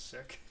think he's just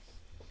sick?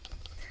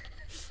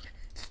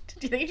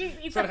 Do you think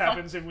he eats what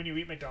happens when you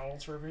eat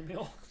McDonald's for every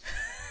meal?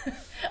 I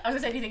was gonna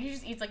say, do you think he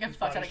just eats like a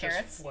fuck ton of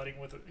carrots? Just flooding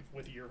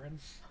with urine.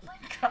 Oh my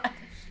god.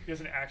 He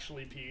hasn't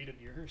actually peed in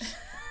years.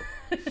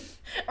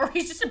 Or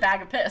he's just a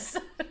bag of piss.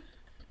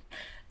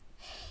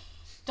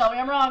 Tell me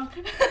I'm wrong.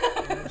 He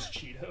loves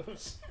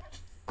Cheetos.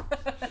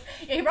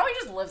 Yeah, he probably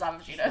just lives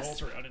off of Cheetos.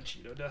 Rolls around in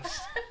Cheeto dust.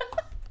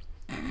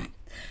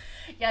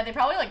 Yeah, they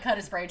probably like cut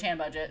his spray tan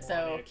budget,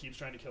 Melania keeps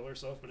trying to kill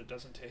herself, but it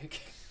doesn't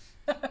take.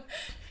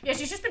 Yeah,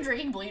 she's just been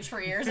drinking bleach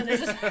for years, and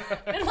it's just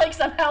been like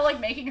somehow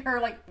like making her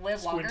like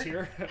live longer.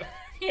 Squintier.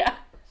 Yeah.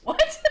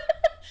 What?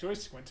 She's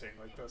always squinting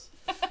like this.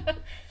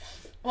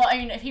 Well, I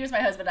mean, if he was my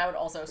husband, I would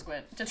also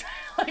squint to try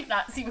to like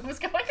not see what was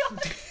going on.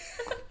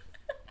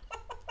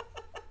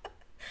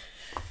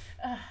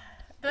 But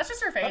that's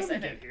just her face. How did we I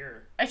think. get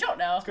here? I don't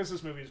know. It's because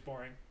this movie is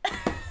boring.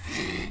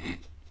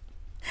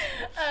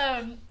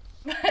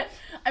 But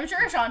I'm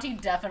sure Ashanti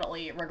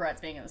definitely regrets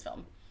being in this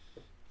film.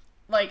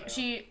 Like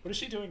she. What is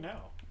she doing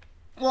now?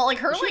 Well, like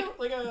her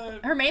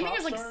her main thing pop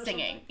is like star or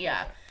singing. something?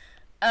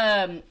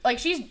 Yeah. Like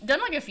she's done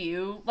like a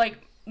few like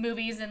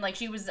movies, and like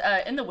she was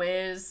in The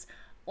Wiz.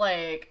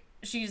 Like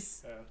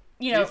she's.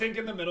 You know. Do you think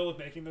in the middle of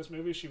making this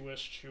movie she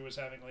wished she was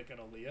having like an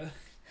Aaliyah?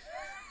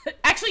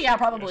 Actually, yeah,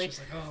 probably. She's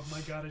like, oh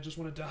my god, I just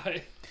want to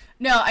die.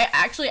 No, I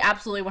actually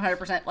absolutely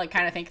 100% like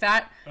kind of think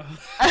that.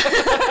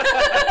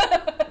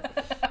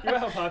 You know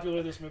how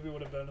popular this movie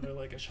would have been, and they're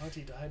like,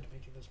 Ashanti died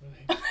making this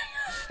movie.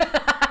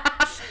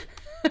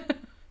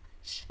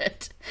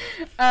 Shit.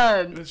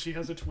 And then she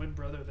has a twin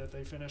brother that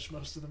they finish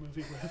most of the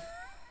movie with.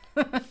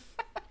 Have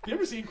you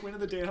ever seen Queen of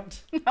the Damned?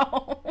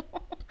 No.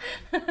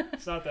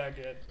 It's not that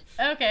good.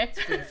 Okay.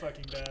 It's pretty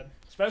fucking bad.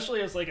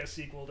 Especially as like a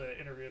sequel to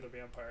Interview with the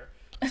Vampire.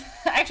 I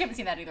actually haven't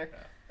seen that either. Yeah,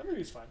 that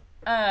movie's fine.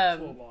 It's a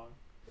little long.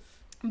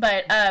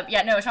 But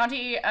yeah, no,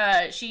 Ashanti,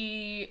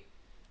 she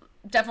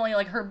definitely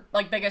like her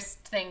like biggest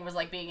thing was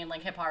like being in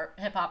like hip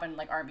hop and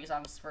like R&B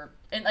songs for,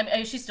 and I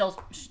mean she still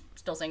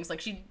sings. Like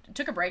she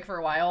took a break for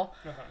a while.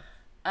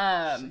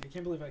 I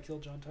can't believe I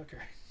killed John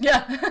Tucker.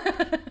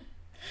 Yeah.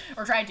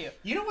 Or tried to.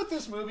 You know what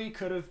this movie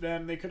could have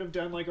been? They could have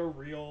done like a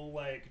real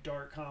like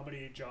dark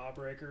comedy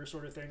Jawbreaker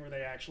sort of thing where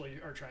they actually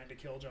are trying to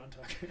kill John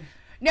Tucker.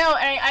 No,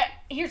 and I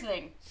here's the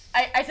thing.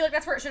 I feel like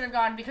that's where it should have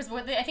gone, because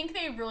what I think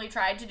they really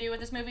tried to do with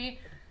this movie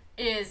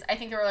is, I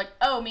think they were like,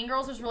 oh, Mean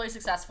Girls was really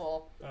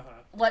successful.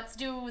 Let's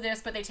do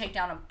this, but they take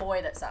down a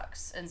boy that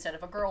sucks instead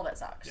of a girl that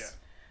sucks.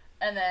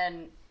 Yeah. And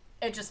then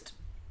it just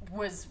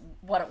was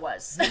what it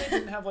was. They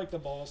didn't have like the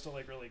balls to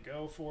like really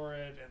go for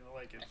it, and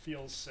like it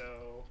feels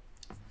so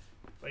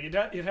like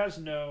it has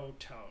no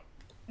tone.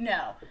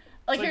 No,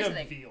 like it's here's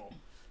like the thing. Veal.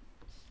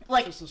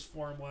 Like this is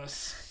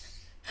formless.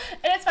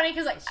 And it's funny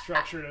because like the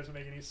structure doesn't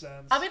make any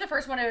sense. I'll be the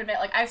first one to admit,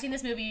 like I've seen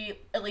this movie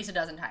at least a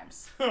dozen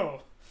times.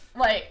 Oh.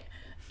 Like,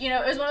 you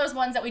know, it was one of those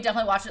ones that we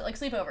definitely watched at like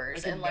sleepovers.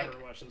 I could and never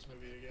like watch this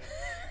movie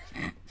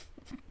again.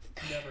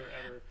 Never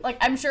ever. Like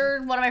I'm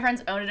sure one of my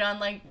friends owned it on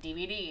like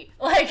DVD.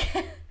 Like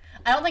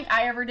I don't think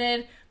I ever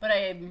did, but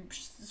I'm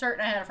certain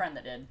I had a friend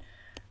that did.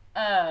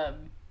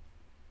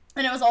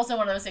 And it was also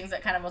one of those things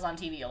that kind of was on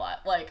TV a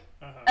lot. Like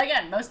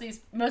again, most of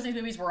these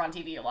movies were on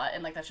TV a lot,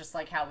 and like that's just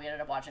like how we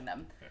ended up watching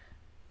them. Yeah.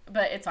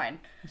 But it's fine.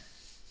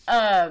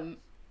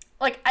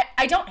 Like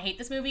I don't hate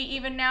this movie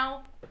even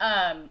now.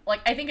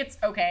 Like I think it's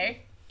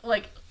okay.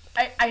 Like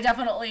I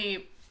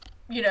definitely,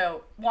 you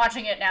know,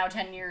 watching it now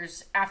 10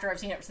 years after I've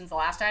seen it since the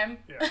last time.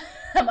 Yeah.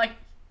 I'm like,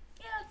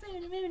 yeah,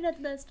 it's maybe not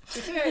the best.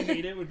 The thing I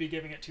hate it would be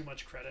giving it too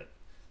much credit.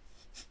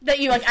 That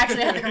you like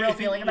actually have like a real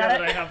feeling about it.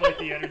 That I have like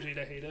the energy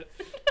to hate it.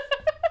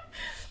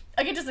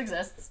 Like it just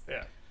exists.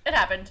 Yeah. It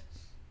happened.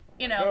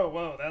 You know. Oh,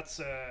 whoa, that's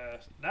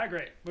not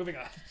great. Moving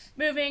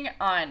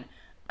on.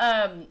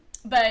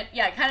 But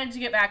yeah, kind of to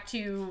get back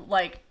to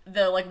like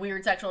the like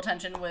weird sexual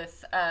tension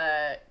with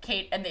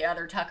Kate and the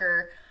other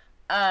Tucker,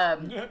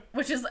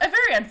 which is a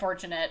very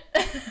unfortunate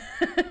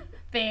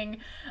thing.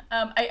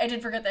 I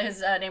did forget that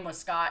his name was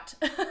Scott,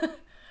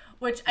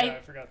 which I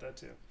forgot that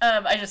too.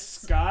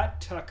 Scott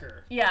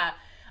Tucker. Yeah,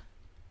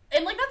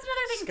 and like that's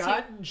another thing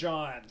Scott and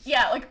John.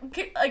 Yeah,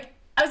 like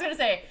I was gonna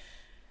say,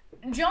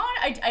 John,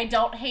 I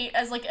don't hate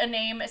as like a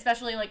name,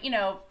 especially like, you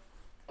know,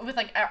 with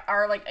like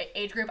our like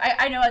age group.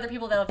 I know other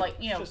people that have like,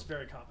 you know, it's just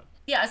very common.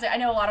 Yeah, I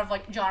know a lot of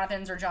like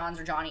Jonathans or Johns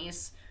or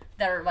Johnnies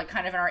that are like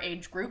kind of in our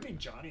age group. How many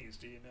Johnnies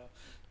do you know?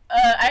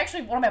 I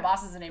actually, one of my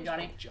bosses is named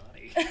Johnny.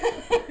 Johnny.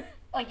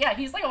 Like, yeah,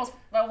 he's like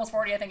almost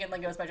 40, I think, and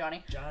like goes by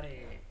Johnny.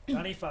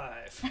 Johnny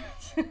 5.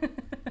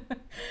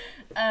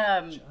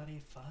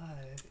 Johnny 5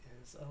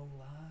 is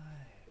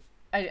alive.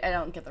 I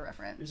don't get the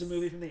reference. There's a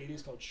movie from the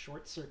 80s called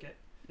Short Circuit.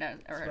 No,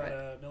 never heard of it. It's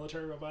about a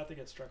military robot that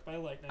gets struck by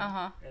lightning,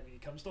 and he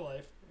comes to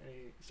life, and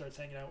he starts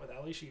hanging out with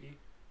Ali Sheedy.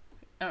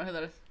 I don't know who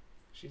that is.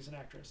 She's an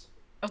actress.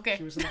 Okay.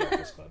 She was in The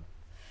Breakfast Club.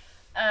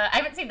 I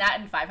haven't seen that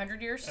in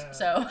 500 years,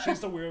 so...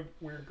 She's the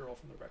weird girl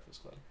from The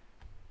Breakfast Club.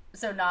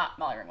 So not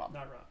Molly Ringwald.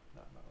 Not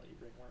Molly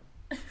Ringworm.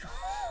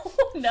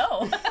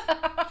 No.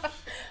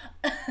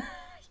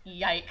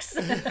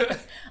 Yikes.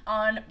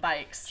 On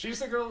bikes. She's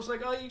the girl who's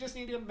like, oh, you just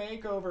need a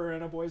makeover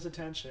and a boy's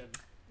attention,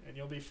 and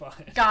you'll be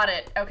fine. Got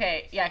it.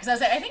 Okay. Yeah,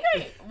 because I think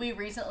we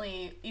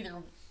recently either...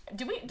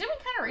 Did we kind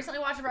of recently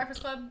watch The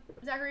Breakfast Club,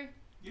 Zachary?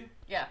 Yeah.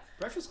 Yeah.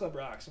 Breakfast Club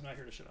rocks. I'm not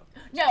here to shit on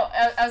them. No,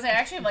 I was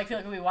actually like feel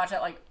like we watched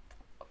that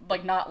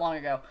like not long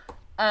ago.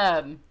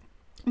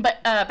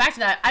 But back to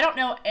that, I don't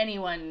know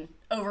anyone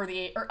over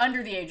the or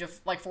under the age of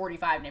like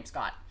 45 named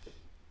Scott.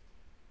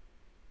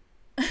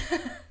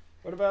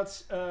 What about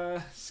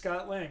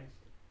Scott Lang,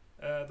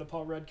 the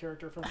Paul Rudd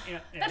character from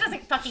Ant-Man? That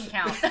doesn't fucking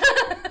count.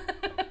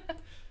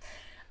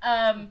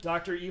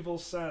 Dr.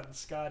 Evil's son,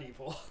 Scott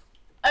Evil.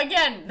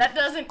 Again, that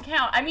doesn't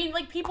count. I mean,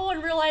 like people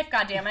in real life,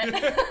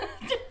 goddammit.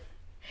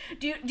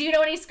 Do you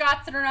know any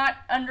Scots that are not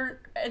under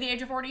the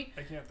age of 40?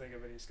 I can't think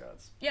of any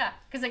Scots. Yeah,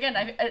 because again,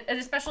 and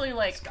especially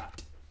like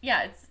Scott.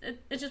 Yeah,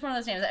 it's just one of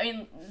those names. I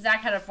mean,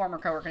 Zach had a former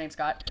coworker named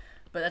Scott,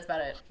 but that's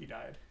about it. He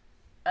died.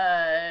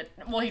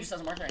 Well, he just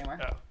doesn't work there anymore.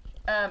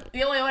 Oh.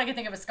 The only one I can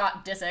think of is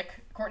Scott Disick,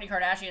 Kourtney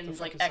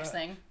Kardashian's like ex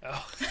thing.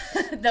 Oh.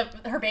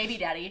 Her baby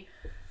daddy.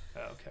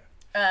 Oh, okay.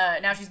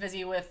 Now she's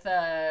busy with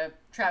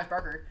Travis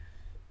Barker.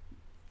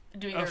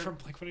 Doing from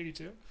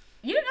Blink-182?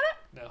 You didn't know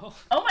that? No.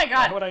 Oh my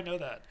god. Why would I know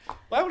that?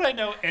 Why would I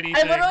know anything?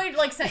 I literally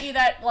like sent you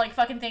that like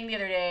fucking thing the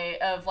other day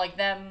of like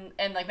them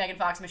and like Megan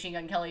Fox, Machine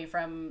Gun Kelly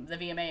from the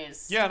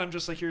VMAs. Yeah, and I'm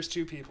just like, here's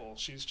two people.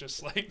 She's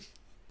just like,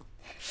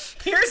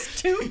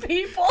 here's two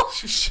people.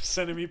 She's just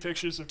sending me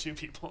pictures of two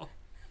people.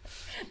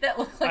 That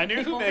look like I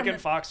knew who Megan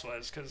Fox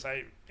was because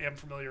I am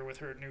familiar with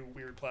her new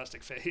weird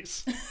plastic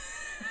face.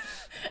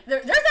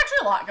 There's actually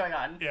a lot going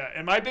on. Yeah,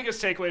 and my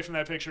biggest takeaway from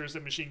that picture is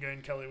that Machine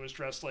Gun Kelly was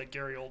dressed like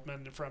Gary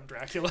Oldman from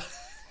Dracula.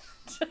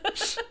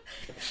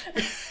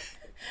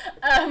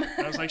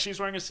 I was like,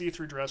 she's wearing a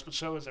see-through dress, but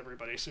so is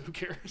everybody, so who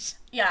cares?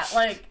 Yeah,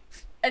 like,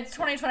 it's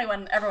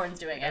 2021, everyone's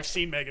doing it. I've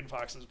seen Megan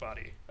Fox's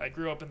body. I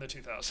grew up in the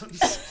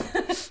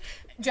 2000s.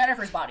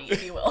 Jennifer's body,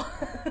 if you will.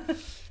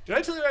 Did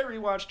I tell you I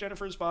rewatched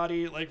Jennifer's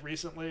Body, like,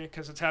 recently?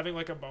 Because it's having,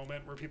 like, a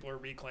moment where people are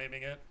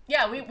reclaiming it.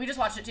 Yeah, we just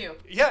watched it, too.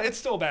 Yeah, it's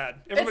still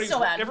bad. It's still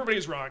bad.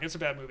 Everybody's wrong. It's a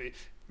bad movie.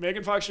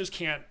 Megan Fox just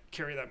can't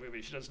carry that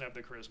movie. She doesn't have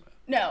the charisma.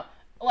 No,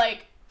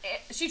 like...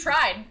 She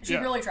tried. She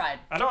really tried.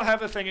 I don't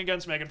have a thing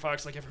against Megan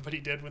Fox like everybody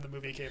did when the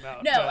movie came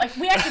out. No, like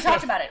we actually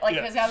talked about it. Like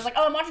because I was like,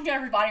 oh, I'm watching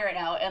Jennifer's Body right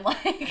now, and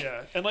like.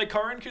 Yeah, and like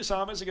Karin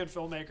Kusama is a good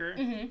filmmaker.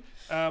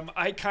 Mm-hmm.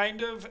 I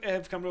kind of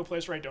have come to a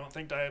place where I don't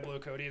think Diablo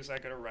Cody is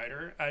that good a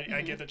writer.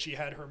 I get that she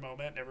had her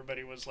moment, and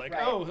everybody was like,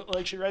 oh,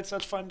 like she writes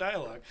such fun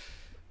dialogue,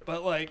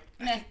 but like,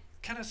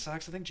 kind of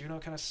sucks. I think Juno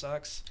kind of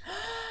sucks.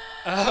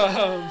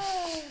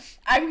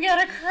 I'm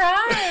gonna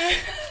cry.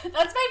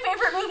 That's my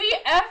favorite movie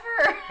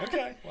ever.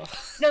 Okay, well.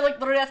 No, like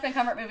literally, that's my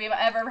comfort movie. If I'm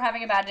ever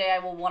having a bad day, I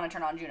will want to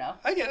turn on Juno.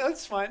 I get it.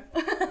 That's fine.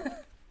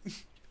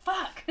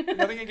 Fuck.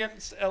 Nothing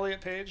against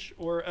Elliot Page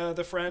or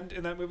the friend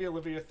in that movie,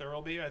 Olivia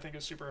Thirlby. I think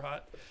is super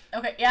hot.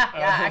 Okay, yeah,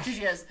 actually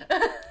she is.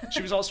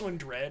 She was also in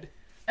Dredd.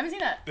 I haven't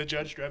seen that. The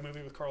Judge Dredd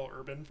movie with Carl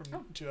Urban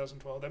from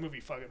 2012. That movie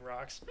fucking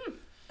rocks.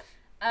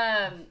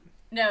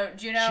 No,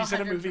 Juno. She's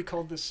in a movie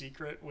called The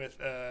Secret with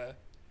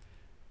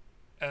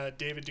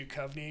David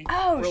Duchovny.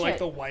 Oh, where shit. like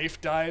the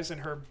wife dies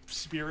and her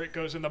spirit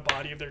goes in the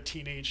body of their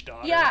teenage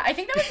daughter. Yeah, I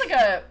think that was like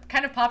a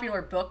kind of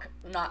popular book,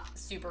 not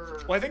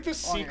super. Well, I think The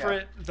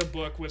Secret, the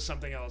book, was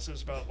something else. It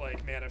was about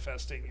like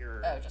manifesting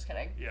your. Oh, just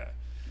kidding. Yeah.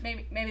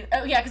 Maybe.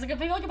 Oh, yeah, because I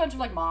feel like a bunch of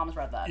like moms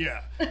read that.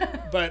 Yeah,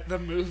 but the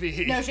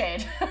movie. No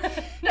shade.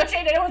 No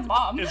shade to anyone's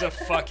mom. Is a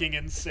fucking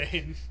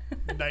insane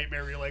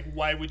nightmare. You're like,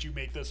 why would you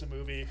make this a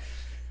movie?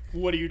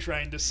 What are you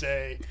trying to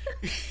say?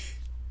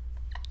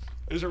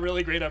 There's a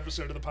really great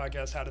episode of the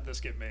podcast, How Did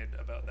This Get Made,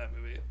 about that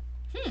movie.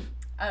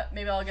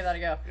 Maybe I'll give that a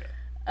go.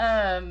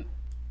 Yeah.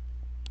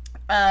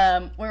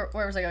 Where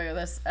was I going with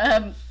this?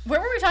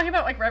 Where were we talking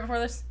about, like, right before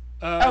this?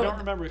 I don't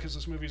remember because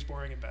this movie's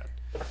boring and bad.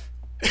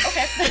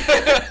 Okay.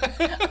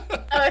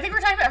 I think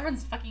we're talking about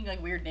everyone's fucking,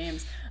 like, weird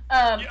names.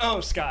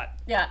 Scott.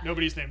 Yeah.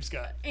 Nobody's named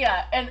Scott.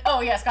 Yeah, and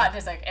Scott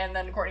Disick, and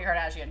then Kourtney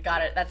Kardashian.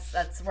 Got it.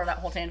 That's where that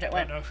whole tangent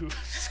went. I don't know who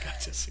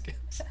Scott Disick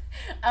is.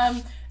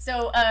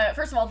 So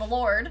first of all, the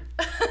Lord,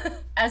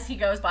 as he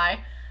goes by,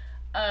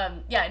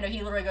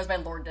 he literally goes by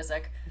Lord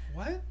Disick.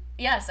 What?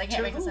 Yes, I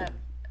can't make this up.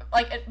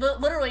 like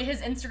literally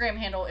his Instagram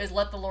handle is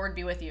 "Let the Lord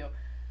be with you."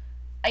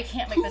 I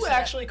can't make this. Who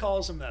actually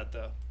calls him that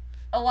though?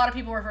 A lot of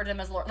people refer to him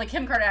as Lord. Like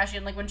Kim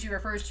Kardashian, like when she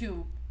refers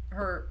to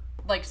her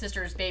like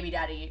sister's baby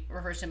daddy,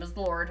 refers to him as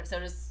Lord. So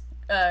does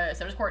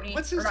Kourtney.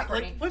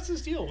 What's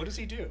his deal? What does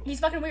he do? He's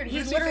fucking weird.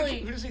 He's literally.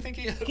 Who does he think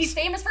he is? He's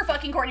famous for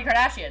fucking Kourtney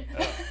Kardashian.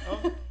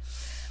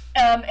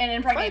 And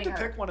impregnating her. If I had to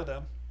pick one of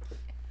them.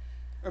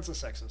 That's a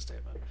sexist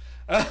statement.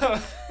 I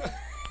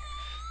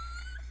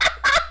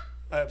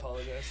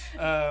apologize.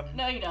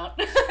 No, you don't.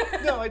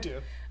 No, I do.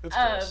 That's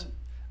gross.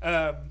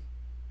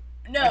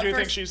 No, I do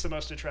think she's the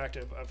most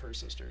attractive of her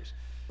sisters.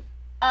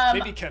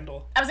 Maybe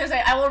Kendall. I was gonna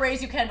say, I will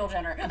raise you Kendall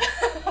Jenner.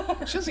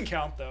 She doesn't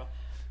count though.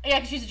 Yeah,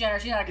 because she's a Jenner.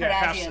 She's not a Kardashian. Yeah,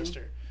 half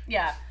sister.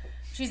 Yeah,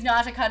 she's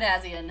not a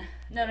Kardashian.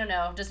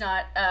 No. Does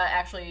not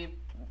actually.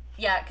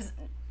 Yeah, because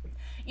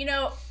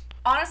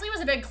honestly,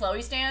 was a big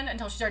Khloe stan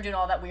until she started doing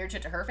all that weird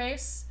shit to her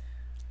face.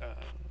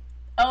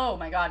 Oh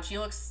my god, she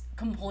looks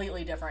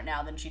completely different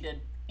now than she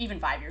did even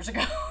 5 years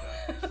ago.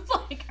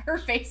 Like, her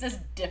face is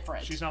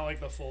different. She's not like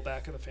the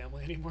fullback of the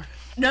family anymore.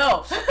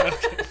 No.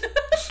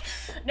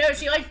 No,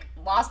 she like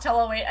lost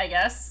hella weight, I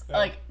guess. Yeah.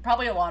 Like,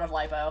 probably a lot of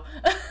lipo.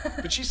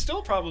 But she's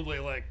still probably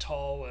like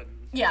tall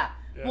and... Yeah.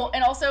 Well,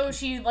 and also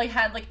she like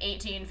had like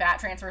 18 fat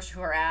transfers to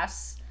her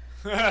ass.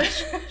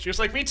 She was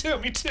like, me too.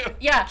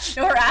 Yeah.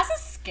 No, her ass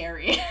is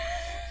scary.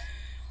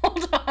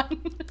 Hold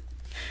on.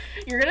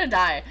 You're gonna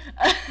die.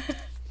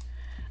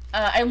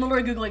 I'm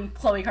literally Googling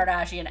Khloe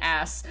Kardashian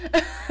ass.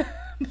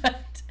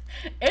 But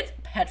it's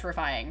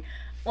petrifying.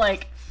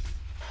 Like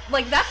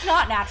that's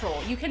not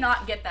natural. You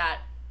cannot get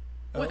that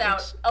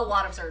without a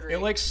lot of surgery. It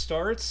like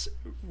starts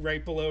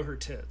right below her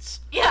tits.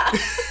 Yeah.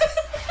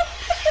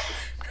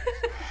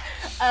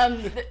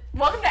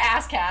 Welcome to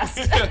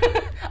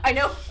Asscast. I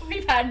know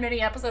we've had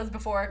many episodes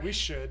before. We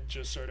should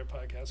just start a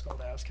podcast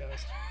called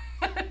Asscast.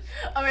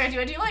 Oh my god, do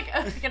I do like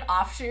an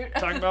offshoot?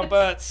 Talking about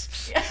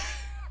butts. Yeah.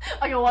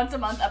 Like a once a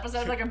month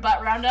episode, like a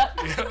butt roundup.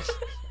 Yeah.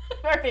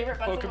 Our favorite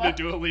butts. Welcome to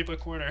Dua Lipa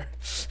Corner.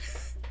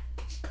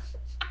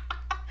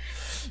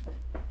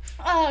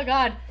 Oh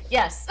god,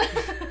 yes.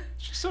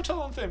 She's so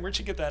tall and thin. Where'd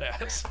she get that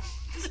ass?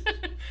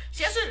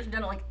 She has to have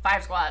done like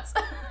 5 squats,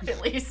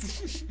 at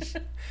least.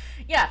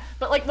 Yeah,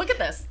 but like, look at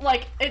this.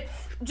 Like, it's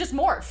just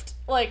morphed.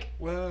 Like,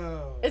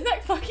 whoa. Isn't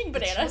that fucking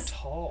bananas? It's so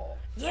tall.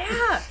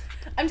 Yeah,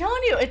 I'm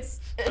telling you, it's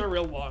a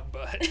real long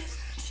butt.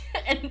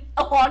 And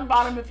a long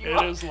bottom if you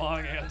want. It is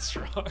long and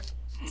strong.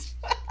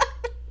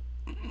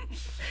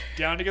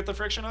 Down to get the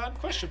friction on?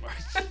 Question mark.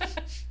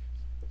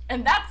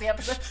 And that's the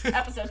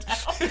episode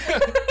title.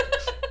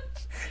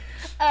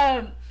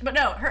 But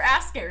no, her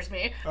ass scares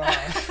me.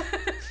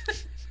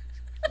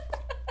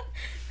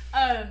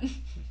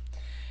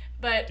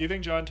 But do you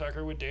think John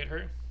Tucker would date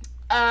her?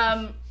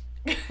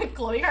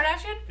 Khloe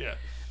Kardashian? Yeah.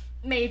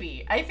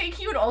 Maybe. I think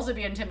he would also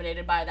be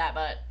intimidated by that,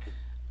 but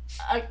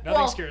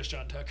nothing scares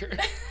John Tucker.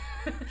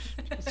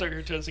 John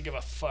Tucker doesn't give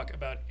a fuck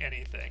about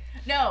anything.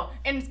 No,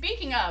 and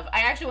speaking of,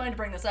 I actually wanted to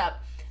bring this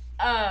up.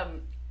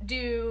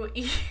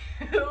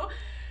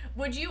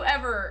 Would you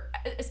ever,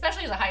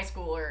 especially as a high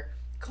schooler,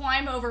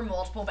 climb over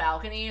multiple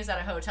balconies at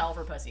a hotel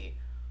for pussy?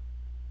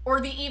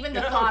 Or the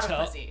thought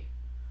of pussy?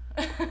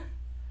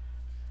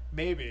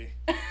 Maybe.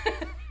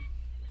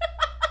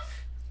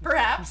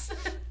 Perhaps.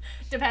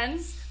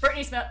 Depends.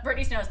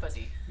 Britney Snow's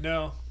pussy.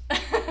 No.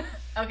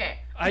 Okay.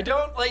 I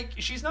don't like.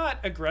 She's not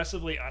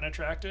aggressively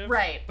unattractive.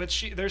 Right. But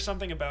there's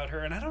something about her,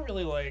 and I don't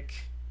really like.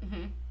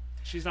 Mm-hmm.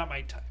 She's not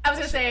my type. I was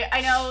gonna say,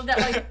 I know that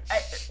like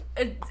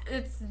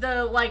it's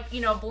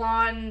the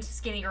blonde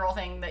skinny girl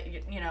thing that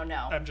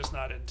no. I'm just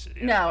not into.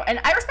 Yeah, no, and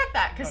I respect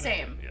that because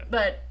same. Yeah.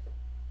 But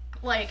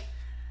like.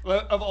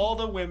 Of all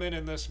the women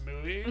in this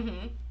movie,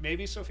 mm-hmm.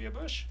 maybe Sophia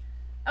Bush.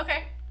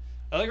 Okay.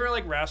 I like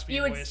her raspy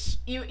voice.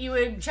 You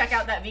would check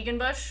out that vegan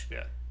Bush?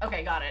 Yeah.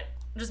 Okay, got it.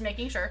 Just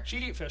making sure.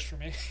 She'd eat fish for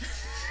me.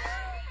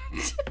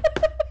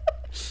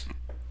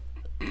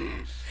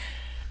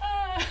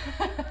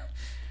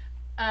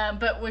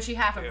 But was she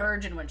half a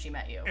virgin when she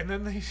met you? And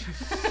then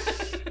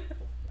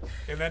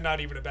and then not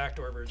even a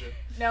backdoor virgin.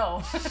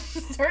 No,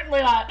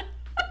 certainly not.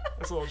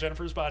 That's a little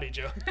Jennifer's Body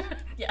joke.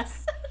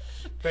 Yes.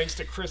 Thanks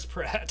to Chris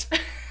Pratt,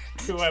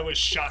 who I was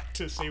shocked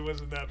to see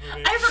was in that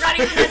movie. I forgot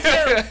he was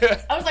in it too.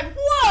 I was like,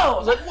 whoa! I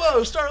was like,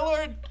 whoa,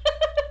 Star-Lord!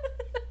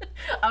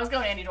 I was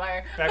going Andy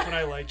Dwyer. Back when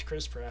I liked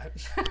Chris Pratt.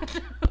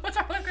 What's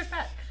wrong with Chris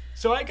Pratt?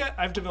 So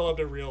I've developed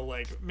a real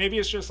maybe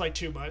it's just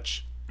too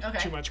much. Okay.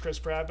 Too much Chris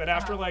Pratt, but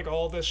after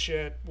all this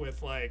shit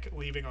with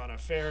leaving on a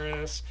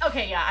Ferris.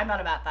 Okay, yeah, I'm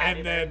not about that. And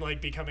either. Then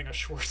becoming a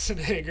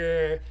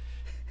Schwarzenegger.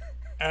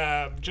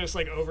 Just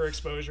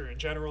overexposure in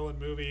general in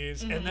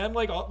movies, mm-hmm. and then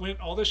when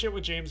all the shit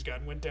with James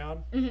Gunn went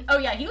down. Mm-hmm. Oh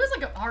yeah, he was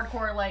a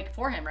hardcore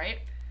for him, right?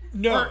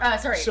 No,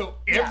 sorry. So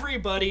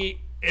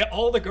everybody,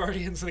 all the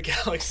Guardians of the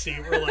Galaxy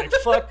were like,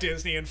 "Fuck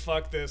Disney and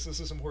fuck this.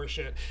 This is some horse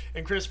shit."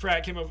 And Chris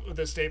Pratt came up with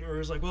a statement where he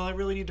was like, "Well, I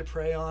really need to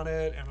pray on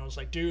it," and I was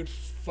like, "Dude,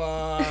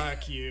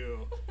 fuck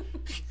you."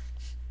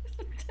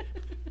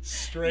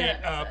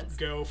 Straight up,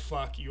 go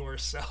fuck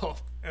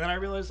yourself. And then I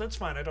realized that's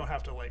fine. I don't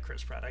have to like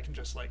Chris Pratt. I can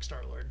just like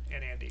Star-Lord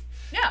and Andy.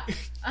 Yeah,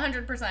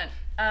 100%.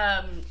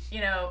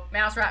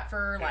 Mouse rat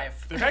for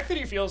life. The fact that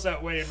he feels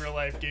that way in real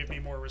life gave me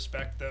more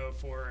respect, though,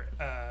 for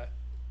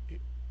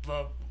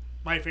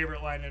my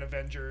favorite line in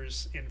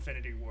Avengers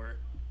Infinity War.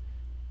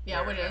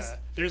 Yeah, which is?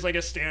 There's like a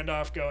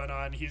standoff going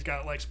on. He's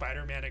got like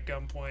Spider-Man at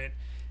gunpoint,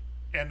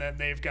 and then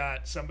they've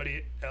got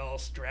somebody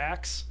else,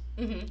 Drax.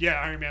 Mm-hmm. Yeah,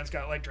 Iron Man's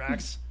got like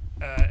Drax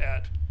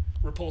at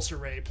repulsor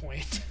ray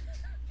point.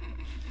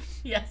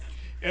 Yes.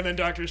 And then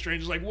Doctor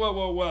Strange is like, whoa,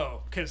 whoa,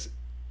 whoa, because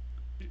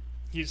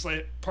he's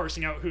like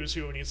parsing out who's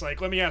who, and he's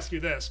like, let me ask you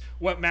this,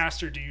 what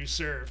master do you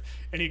serve?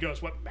 And he goes,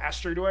 what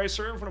master do I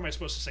serve? What am I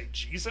supposed to say,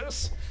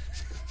 Jesus?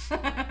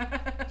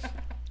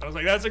 I was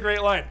like, that's a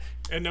great line.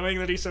 And knowing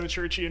that he's so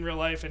churchy in real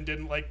life and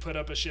didn't like put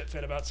up a shit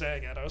fit about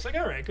saying it, I was like,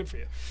 all right, good for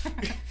you.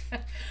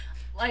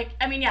 That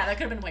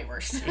could have been way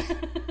worse.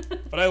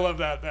 But I love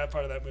that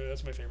part of that movie.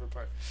 That's my favorite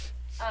part.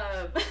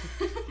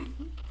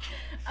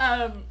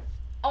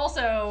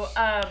 Also,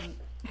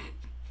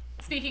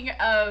 speaking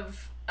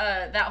of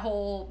that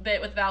whole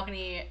bit with the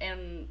balcony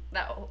and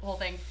that whole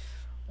thing,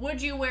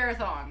 would you wear a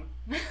thong?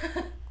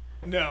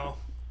 No.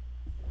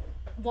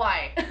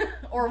 Why?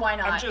 Or why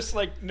not? I'm just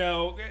like,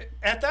 no.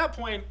 At that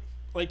point,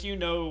 like,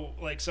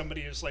 like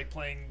somebody is like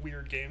playing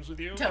weird games with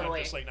you. Totally. And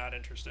I'm just like not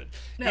interested.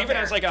 No, even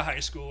fair. as like a high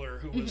schooler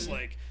who was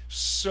like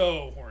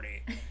so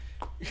horny.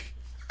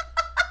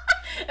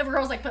 If a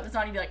girl's like, put this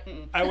on, you'd be like,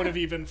 mm. I would have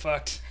even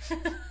fucked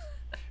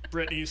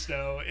Brittany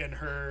Snow in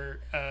her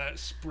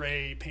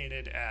spray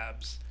painted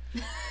abs.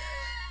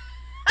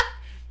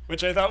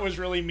 Which I thought was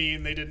really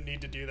mean. They didn't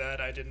need to do that.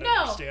 I didn't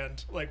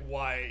understand like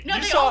why. No,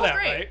 you saw that,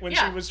 great. Right? When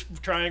she was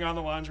trying on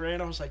the lingerie,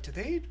 and I was like, did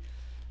they?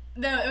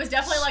 No, it was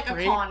definitely like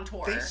a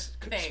contour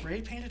thing.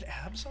 Spray painted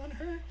abs on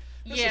her?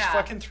 This is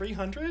fucking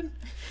 300?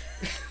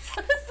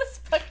 What is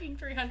this fucking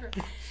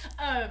 300?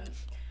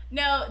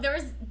 No, there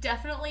was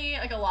definitely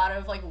like a lot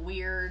of like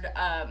weird,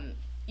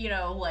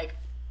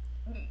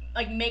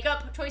 like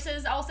makeup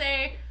choices, I'll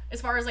say,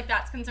 as far as like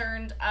that's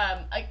concerned.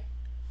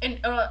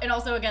 And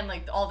also again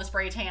like all the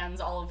spray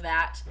tans, all of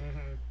that.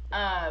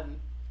 Mm-hmm.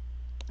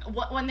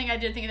 One thing I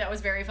did think that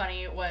was very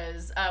funny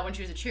was when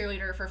she was a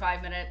cheerleader for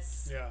 5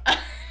 minutes. Yeah.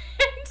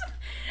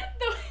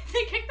 And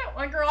they kicked that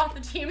one girl off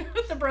the team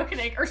with the broken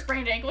ankle or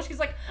sprained ankle. She's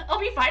like, I'll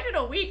be fine in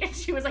a week, and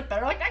she was like,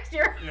 better luck next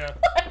year. Yeah.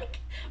 Like,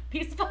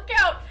 peace the fuck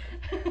out.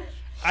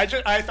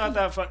 I thought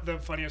that the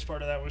funniest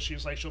part of that was she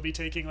was like, she'll be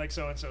taking like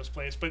so and so's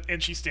place,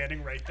 and she's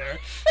standing right there.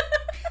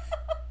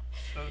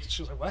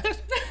 She was like,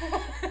 what?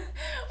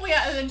 Well,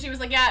 yeah, and then she was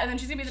like, yeah, and then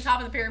she's gonna be at the top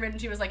of the pyramid,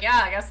 and she was like,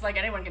 yeah, I guess like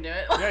anyone can do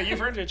it. Yeah,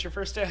 you've earned it. It's your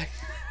first day.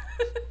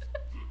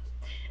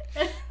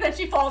 And then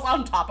she falls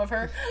on top of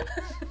her.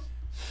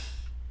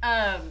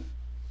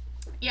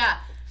 Yeah,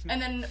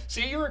 and then...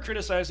 See, you were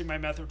criticizing my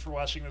method for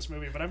watching this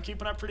movie, but I'm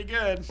keeping up pretty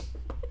good.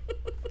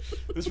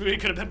 This movie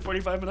could have been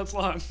 45 minutes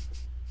long.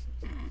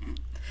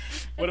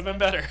 Would have been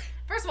better.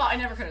 First of all, I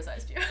never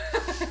criticized you.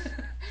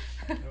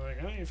 You're like,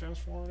 oh, you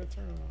fast forwarded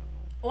through.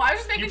 Well, I was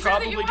just making sure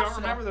that you watched it. You probably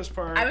don't remember this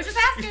part. I was just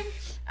asking.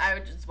 I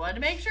just wanted to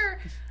make sure.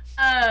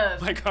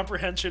 My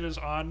comprehension is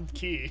on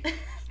key.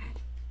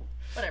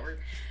 Whatever.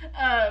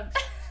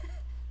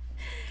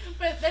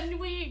 But then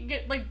we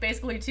get like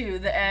basically to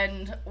the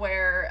end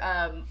where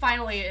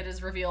finally it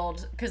is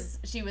revealed, because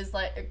she was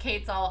like,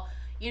 Kate's all,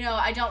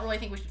 I don't really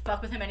think we should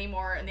fuck with him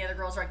anymore, and the other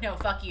girls are like, no,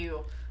 fuck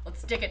you,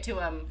 let's stick it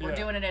to him, we're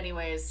doing it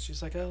anyways.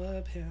 She's like, I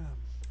love him.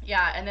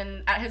 Yeah, and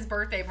then at his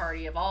birthday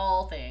party of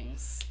all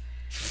things.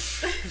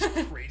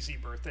 His crazy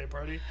birthday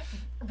party.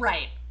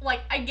 Right.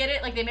 Like, I get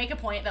it. Like, they make a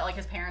point that, like,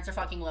 his parents are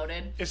fucking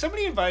loaded. If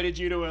somebody invited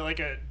you to,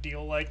 a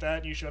deal like that,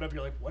 and you showed up,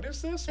 you're like, what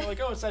is this? They're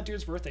like, oh, it's that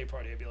dude's birthday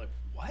party. I'd be like,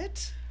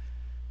 what?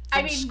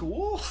 From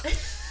school?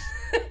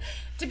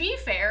 To be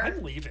fair...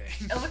 I'm leaving.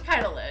 It looked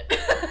kind of lit.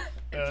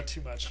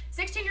 Too much.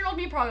 16-year-old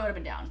me probably would have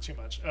been down. Too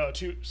much.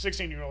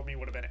 16-year-old me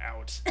would have been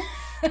out.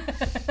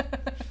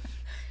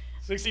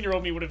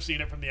 16-year-old me would have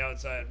seen it from the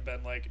outside and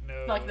been like,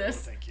 no, like this.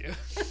 Thank you.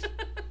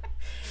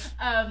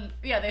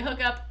 Yeah, they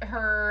hook up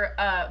her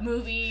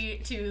movie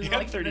to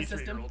the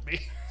system. 33-year-old me.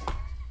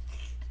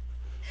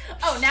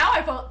 Oh, now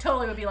I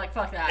totally would be like,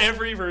 fuck that.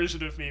 Every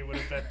version of me would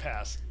have been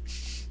past.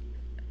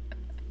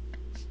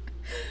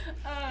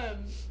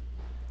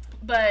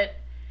 But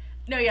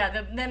no,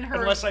 yeah. Then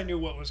her. Unless I knew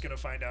what was going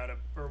to find out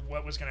or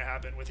what was going to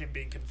happen with him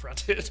being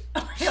confronted.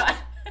 Oh my god.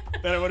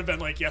 Then I would have been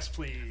like, yes,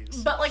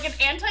 please. But like an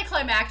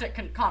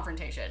anticlimactic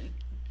confrontation.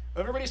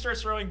 Everybody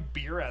starts throwing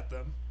beer at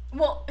them.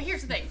 Well,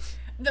 here's the thing.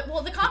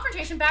 The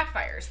confrontation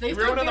backfires. They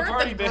throw beer the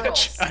party,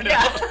 bitch. I know.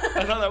 Yeah.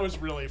 I thought that was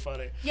really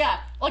funny. Yeah,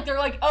 like they're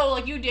like, oh,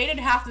 like you dated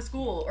half the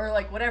school or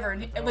like whatever,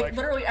 and like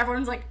literally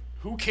everyone's like,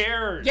 who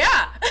cares?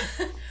 Yeah,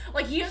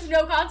 like he has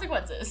no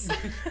consequences.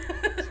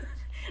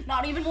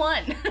 Not even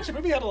one. This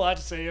movie had a lot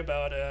to say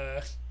about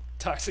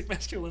toxic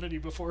masculinity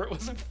before it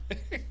was a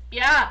thing.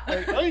 Yeah.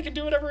 Like, oh, he can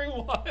do whatever he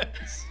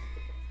wants.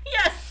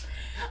 Yes.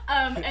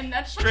 And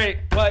that's straight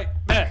white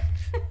men.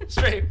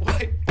 Straight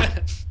white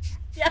men.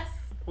 Yes.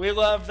 We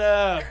love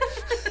them.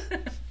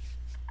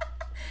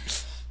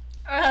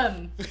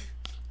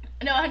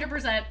 No,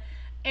 100%.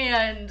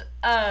 And,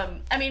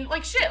 I mean,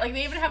 like, shit, like,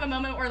 they even have a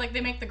moment where, like,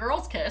 they make the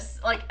girls kiss.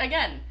 Like,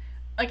 again,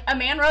 like, a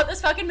man wrote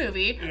this fucking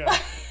movie. Yeah.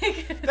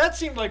 Like, that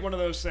seemed like one of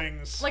those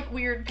things. Like,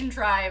 weird,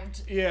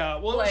 contrived. Yeah,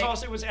 well,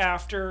 it was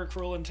after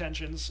Cruel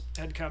Intentions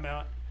had come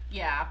out.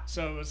 Yeah.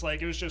 So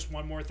it was just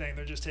one more thing.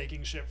 They're just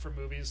taking shit from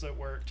movies that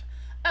worked.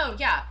 Oh,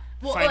 yeah.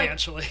 Well,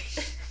 financially.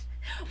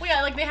 Like, well,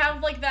 yeah, like, they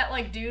have, like, that,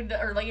 like, dude,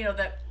 that, or, like, you know,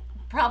 that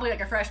probably,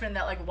 like, a freshman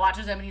that, like,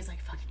 watches them and he's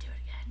like, fucking do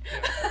it again.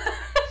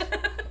 Yeah.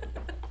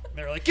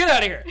 They're like, get out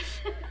of here.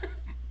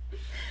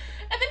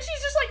 And then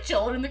she's just, like,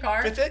 chilling in the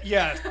car.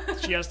 Yeah,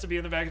 she has to be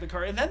in the back of the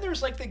car. And then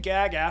there's, like, the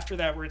gag after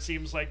that where it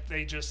seems like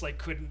they just, like,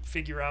 couldn't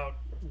figure out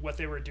what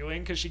they were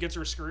doing because she gets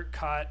her skirt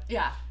caught.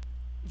 Yeah.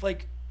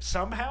 Like,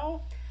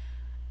 somehow?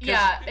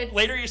 Yeah.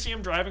 Later you see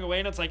him driving away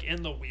and it's, like,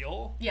 in the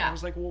wheel. Yeah. And I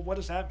was like, well, what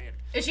does that mean?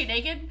 Is she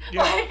naked?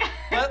 Yeah.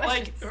 But,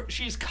 like,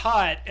 she's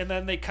caught, and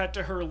then they cut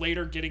to her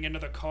later getting into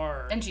the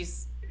car. And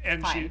she's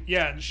and fine.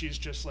 and she's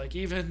just like,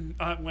 even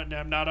when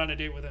I'm not on a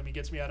date with him, he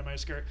gets me out of my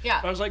skirt.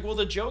 Yeah. But I was like, well,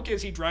 the joke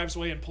is he drives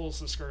away and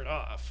pulls the skirt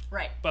off.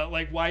 Right. But,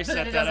 like, why set that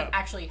up? But it doesn't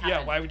actually happen.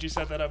 Yeah, why would you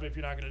set that up if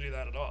you're not going to do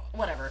that at all?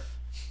 Whatever.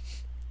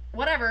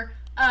 But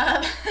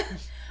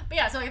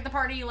yeah, so at the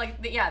party, like,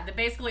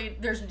 basically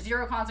there's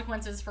zero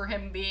consequences for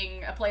him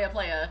being a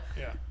playa.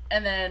 Yeah.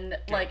 And then,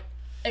 like,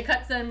 it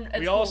cuts them.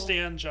 We all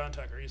stand John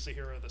Tucker. He's the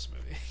hero of this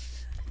movie.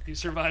 He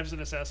survives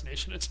an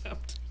assassination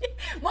attempt.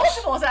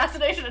 Multiple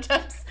assassination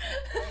attempts.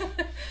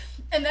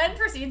 And then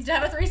proceeds to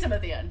have a threesome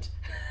at the end.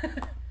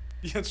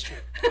 Yeah, that's true.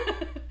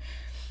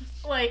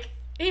 Like,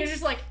 he was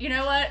just like, you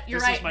know what? You're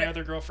right. This is my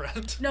other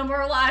girlfriend. No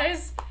more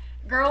lies.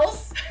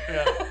 Girls.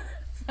 Yeah.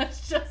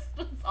 let's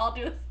all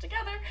do this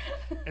together.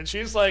 And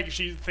she's like,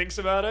 she thinks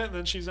about it, and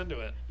then she's into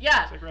it.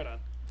 Yeah. It's like, right on.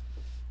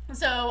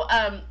 So,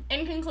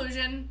 in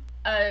conclusion,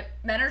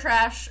 men are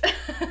trash.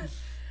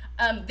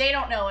 They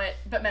don't know it,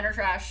 but men are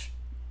trash.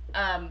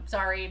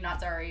 Sorry,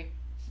 not sorry.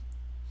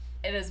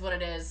 It is what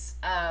it is.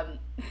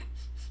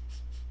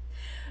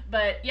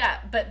 But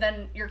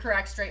then you're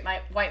correct, straight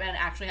white men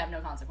actually have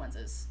no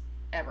consequences.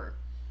 Ever.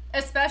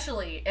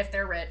 Especially if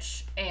they're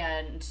rich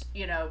and,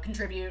 you know,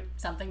 contribute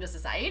something to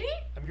society.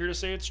 I'm here to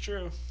say it's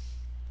true.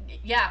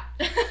 Yeah.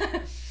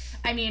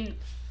 I mean,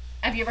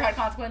 have you ever had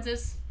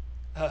consequences?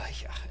 Yeah, I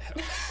have.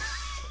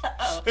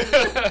 Uh-oh.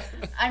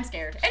 I'm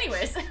scared.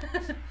 Anyways.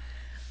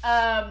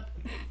 But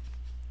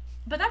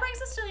that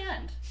brings us to the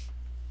end.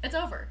 It's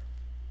over.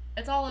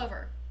 It's all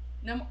over.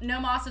 No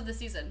Moss of the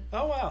season.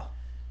 Oh, wow.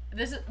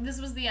 This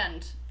was the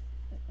end.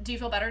 Do you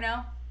feel better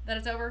now that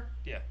it's over?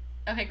 Yeah.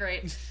 Okay,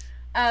 great.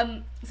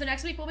 So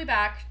next week we'll be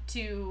back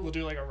to... We'll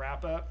do like a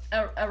wrap-up.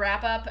 A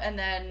wrap-up, and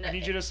then... I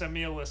need you to send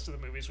me a list of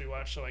the movies we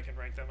watched so I can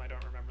rank them. I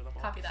don't remember them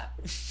all. Copy that.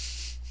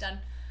 Done.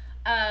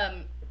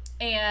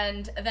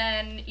 And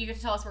then you get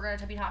to tell us what we're going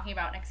to be talking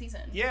about next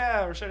season.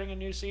 Yeah, we're starting a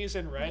new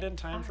season right in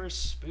time for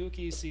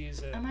spooky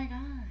season. Oh my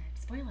god.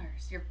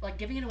 Spoilers. You're, like,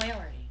 giving it away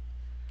already.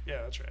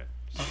 Yeah, that's right.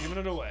 Just giving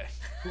it away.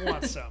 Who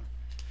wants some?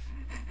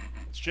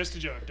 It's just a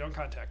joke. Don't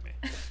contact me.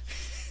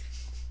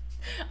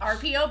 Our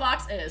P.O.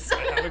 box is... I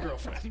have a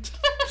girlfriend.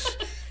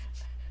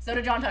 So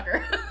did John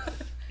Tucker.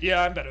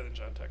 Yeah, I'm better than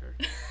John Tucker.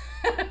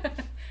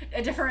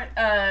 A different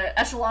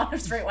echelon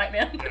of straight white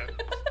man. Yeah.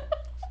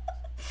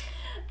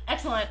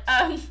 Excellent.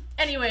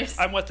 Anyways.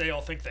 I'm what they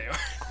all think they are.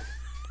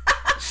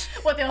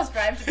 What they all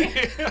strive to be.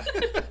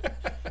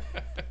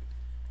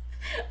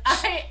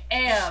 I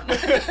am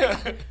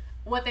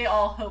what they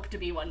all hope to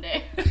be one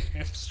day.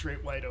 I'm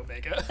straight white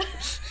Omega.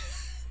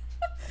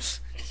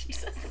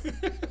 Jesus.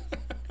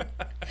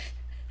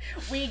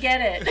 We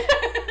get it.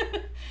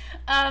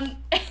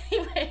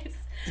 Anyways,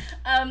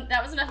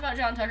 that was enough about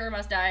John Tucker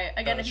Must Die.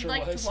 Again, if you'd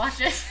like to watch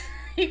it,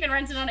 you can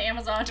rent it on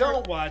Amazon.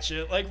 Don't watch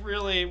it. Like,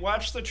 really,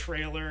 watch the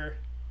trailer.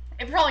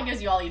 It probably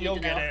gives you all you need to know.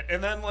 You'll get it.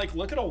 And then, like,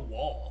 look at a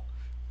wall.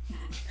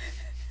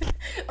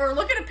 Or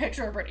look at a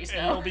picture of Brittany Snow.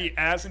 And you'll be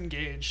as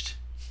engaged.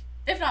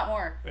 If not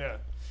more. Yeah.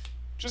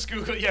 Just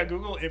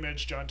Google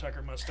image John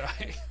Tucker Must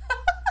Die.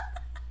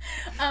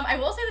 I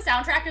will say the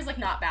soundtrack is, like,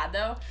 not bad,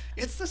 though.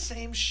 It's the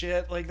same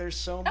shit. Like, there's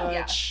so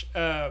much,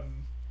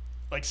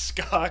 like,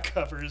 ska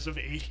covers of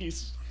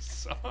 80s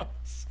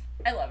songs.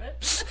 I love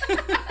it.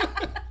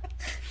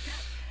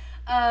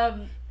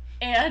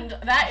 And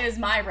that is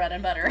my bread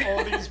and butter.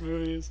 All these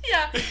movies.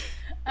 Yeah.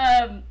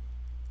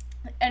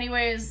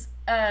 Anyways,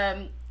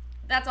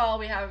 that's all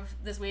we have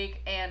this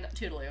week, and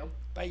toodaloo.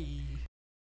 Bye.